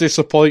somewhat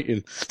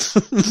disappointing.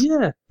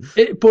 Yeah,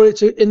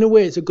 but in a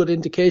way, it's a good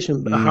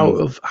indication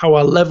of how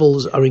our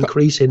levels are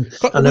increasing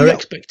and our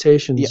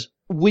expectations. Yeah,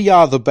 we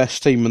are the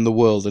best team in the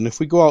world, and if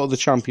we go out of the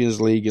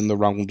Champions League in the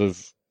round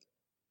of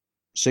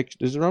 6,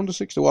 is it round of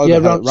 16? Well, yeah,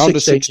 round 16,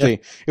 of 16. Yeah.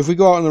 If we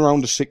go out in the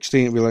round of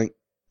 16, it'd be like,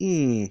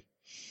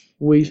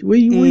 We should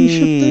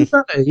do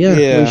better,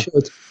 yeah, we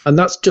should, and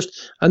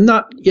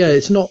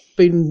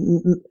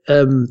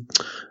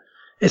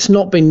it's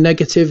not been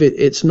negative,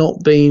 it's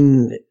not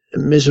been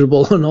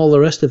miserable and all the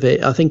rest of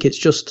it. I think it's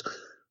just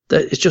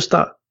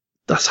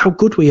that's how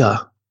good we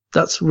are.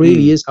 That's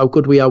really is how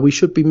good we are. We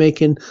should be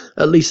making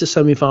at least a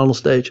semi-final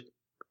stage.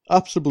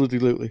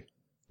 Absolutely,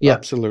 yeah,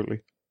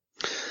 absolutely.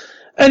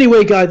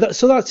 Anyway, guys,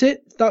 so that's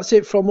it. That's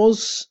it from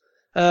us.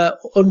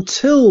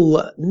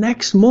 Until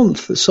next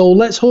month. So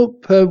let's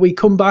hope we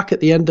come back at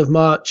the end of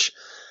March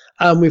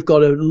and we've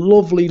got a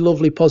lovely,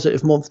 lovely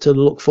positive month to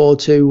look forward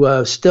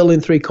to. Still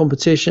in 3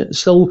 competitions,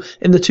 still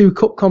in the 2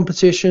 cup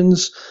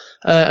competitions,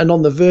 and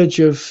on the verge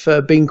of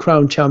being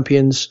crowned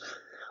champions.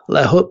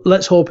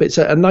 Let's hope it's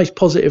a nice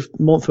positive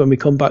month when we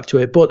come back to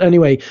it. But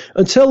anyway,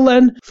 until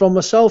then, from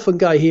myself and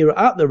Guy here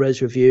at the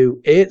Res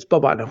Review, it's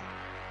bye-bye now.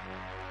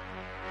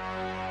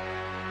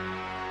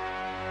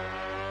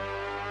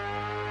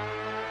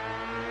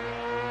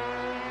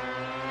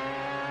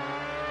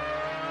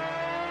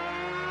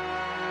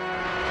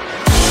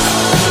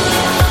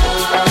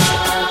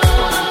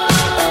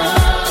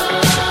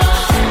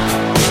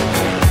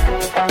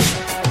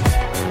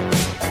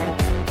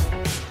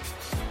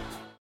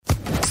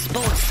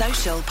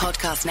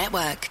 Podcast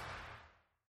Network.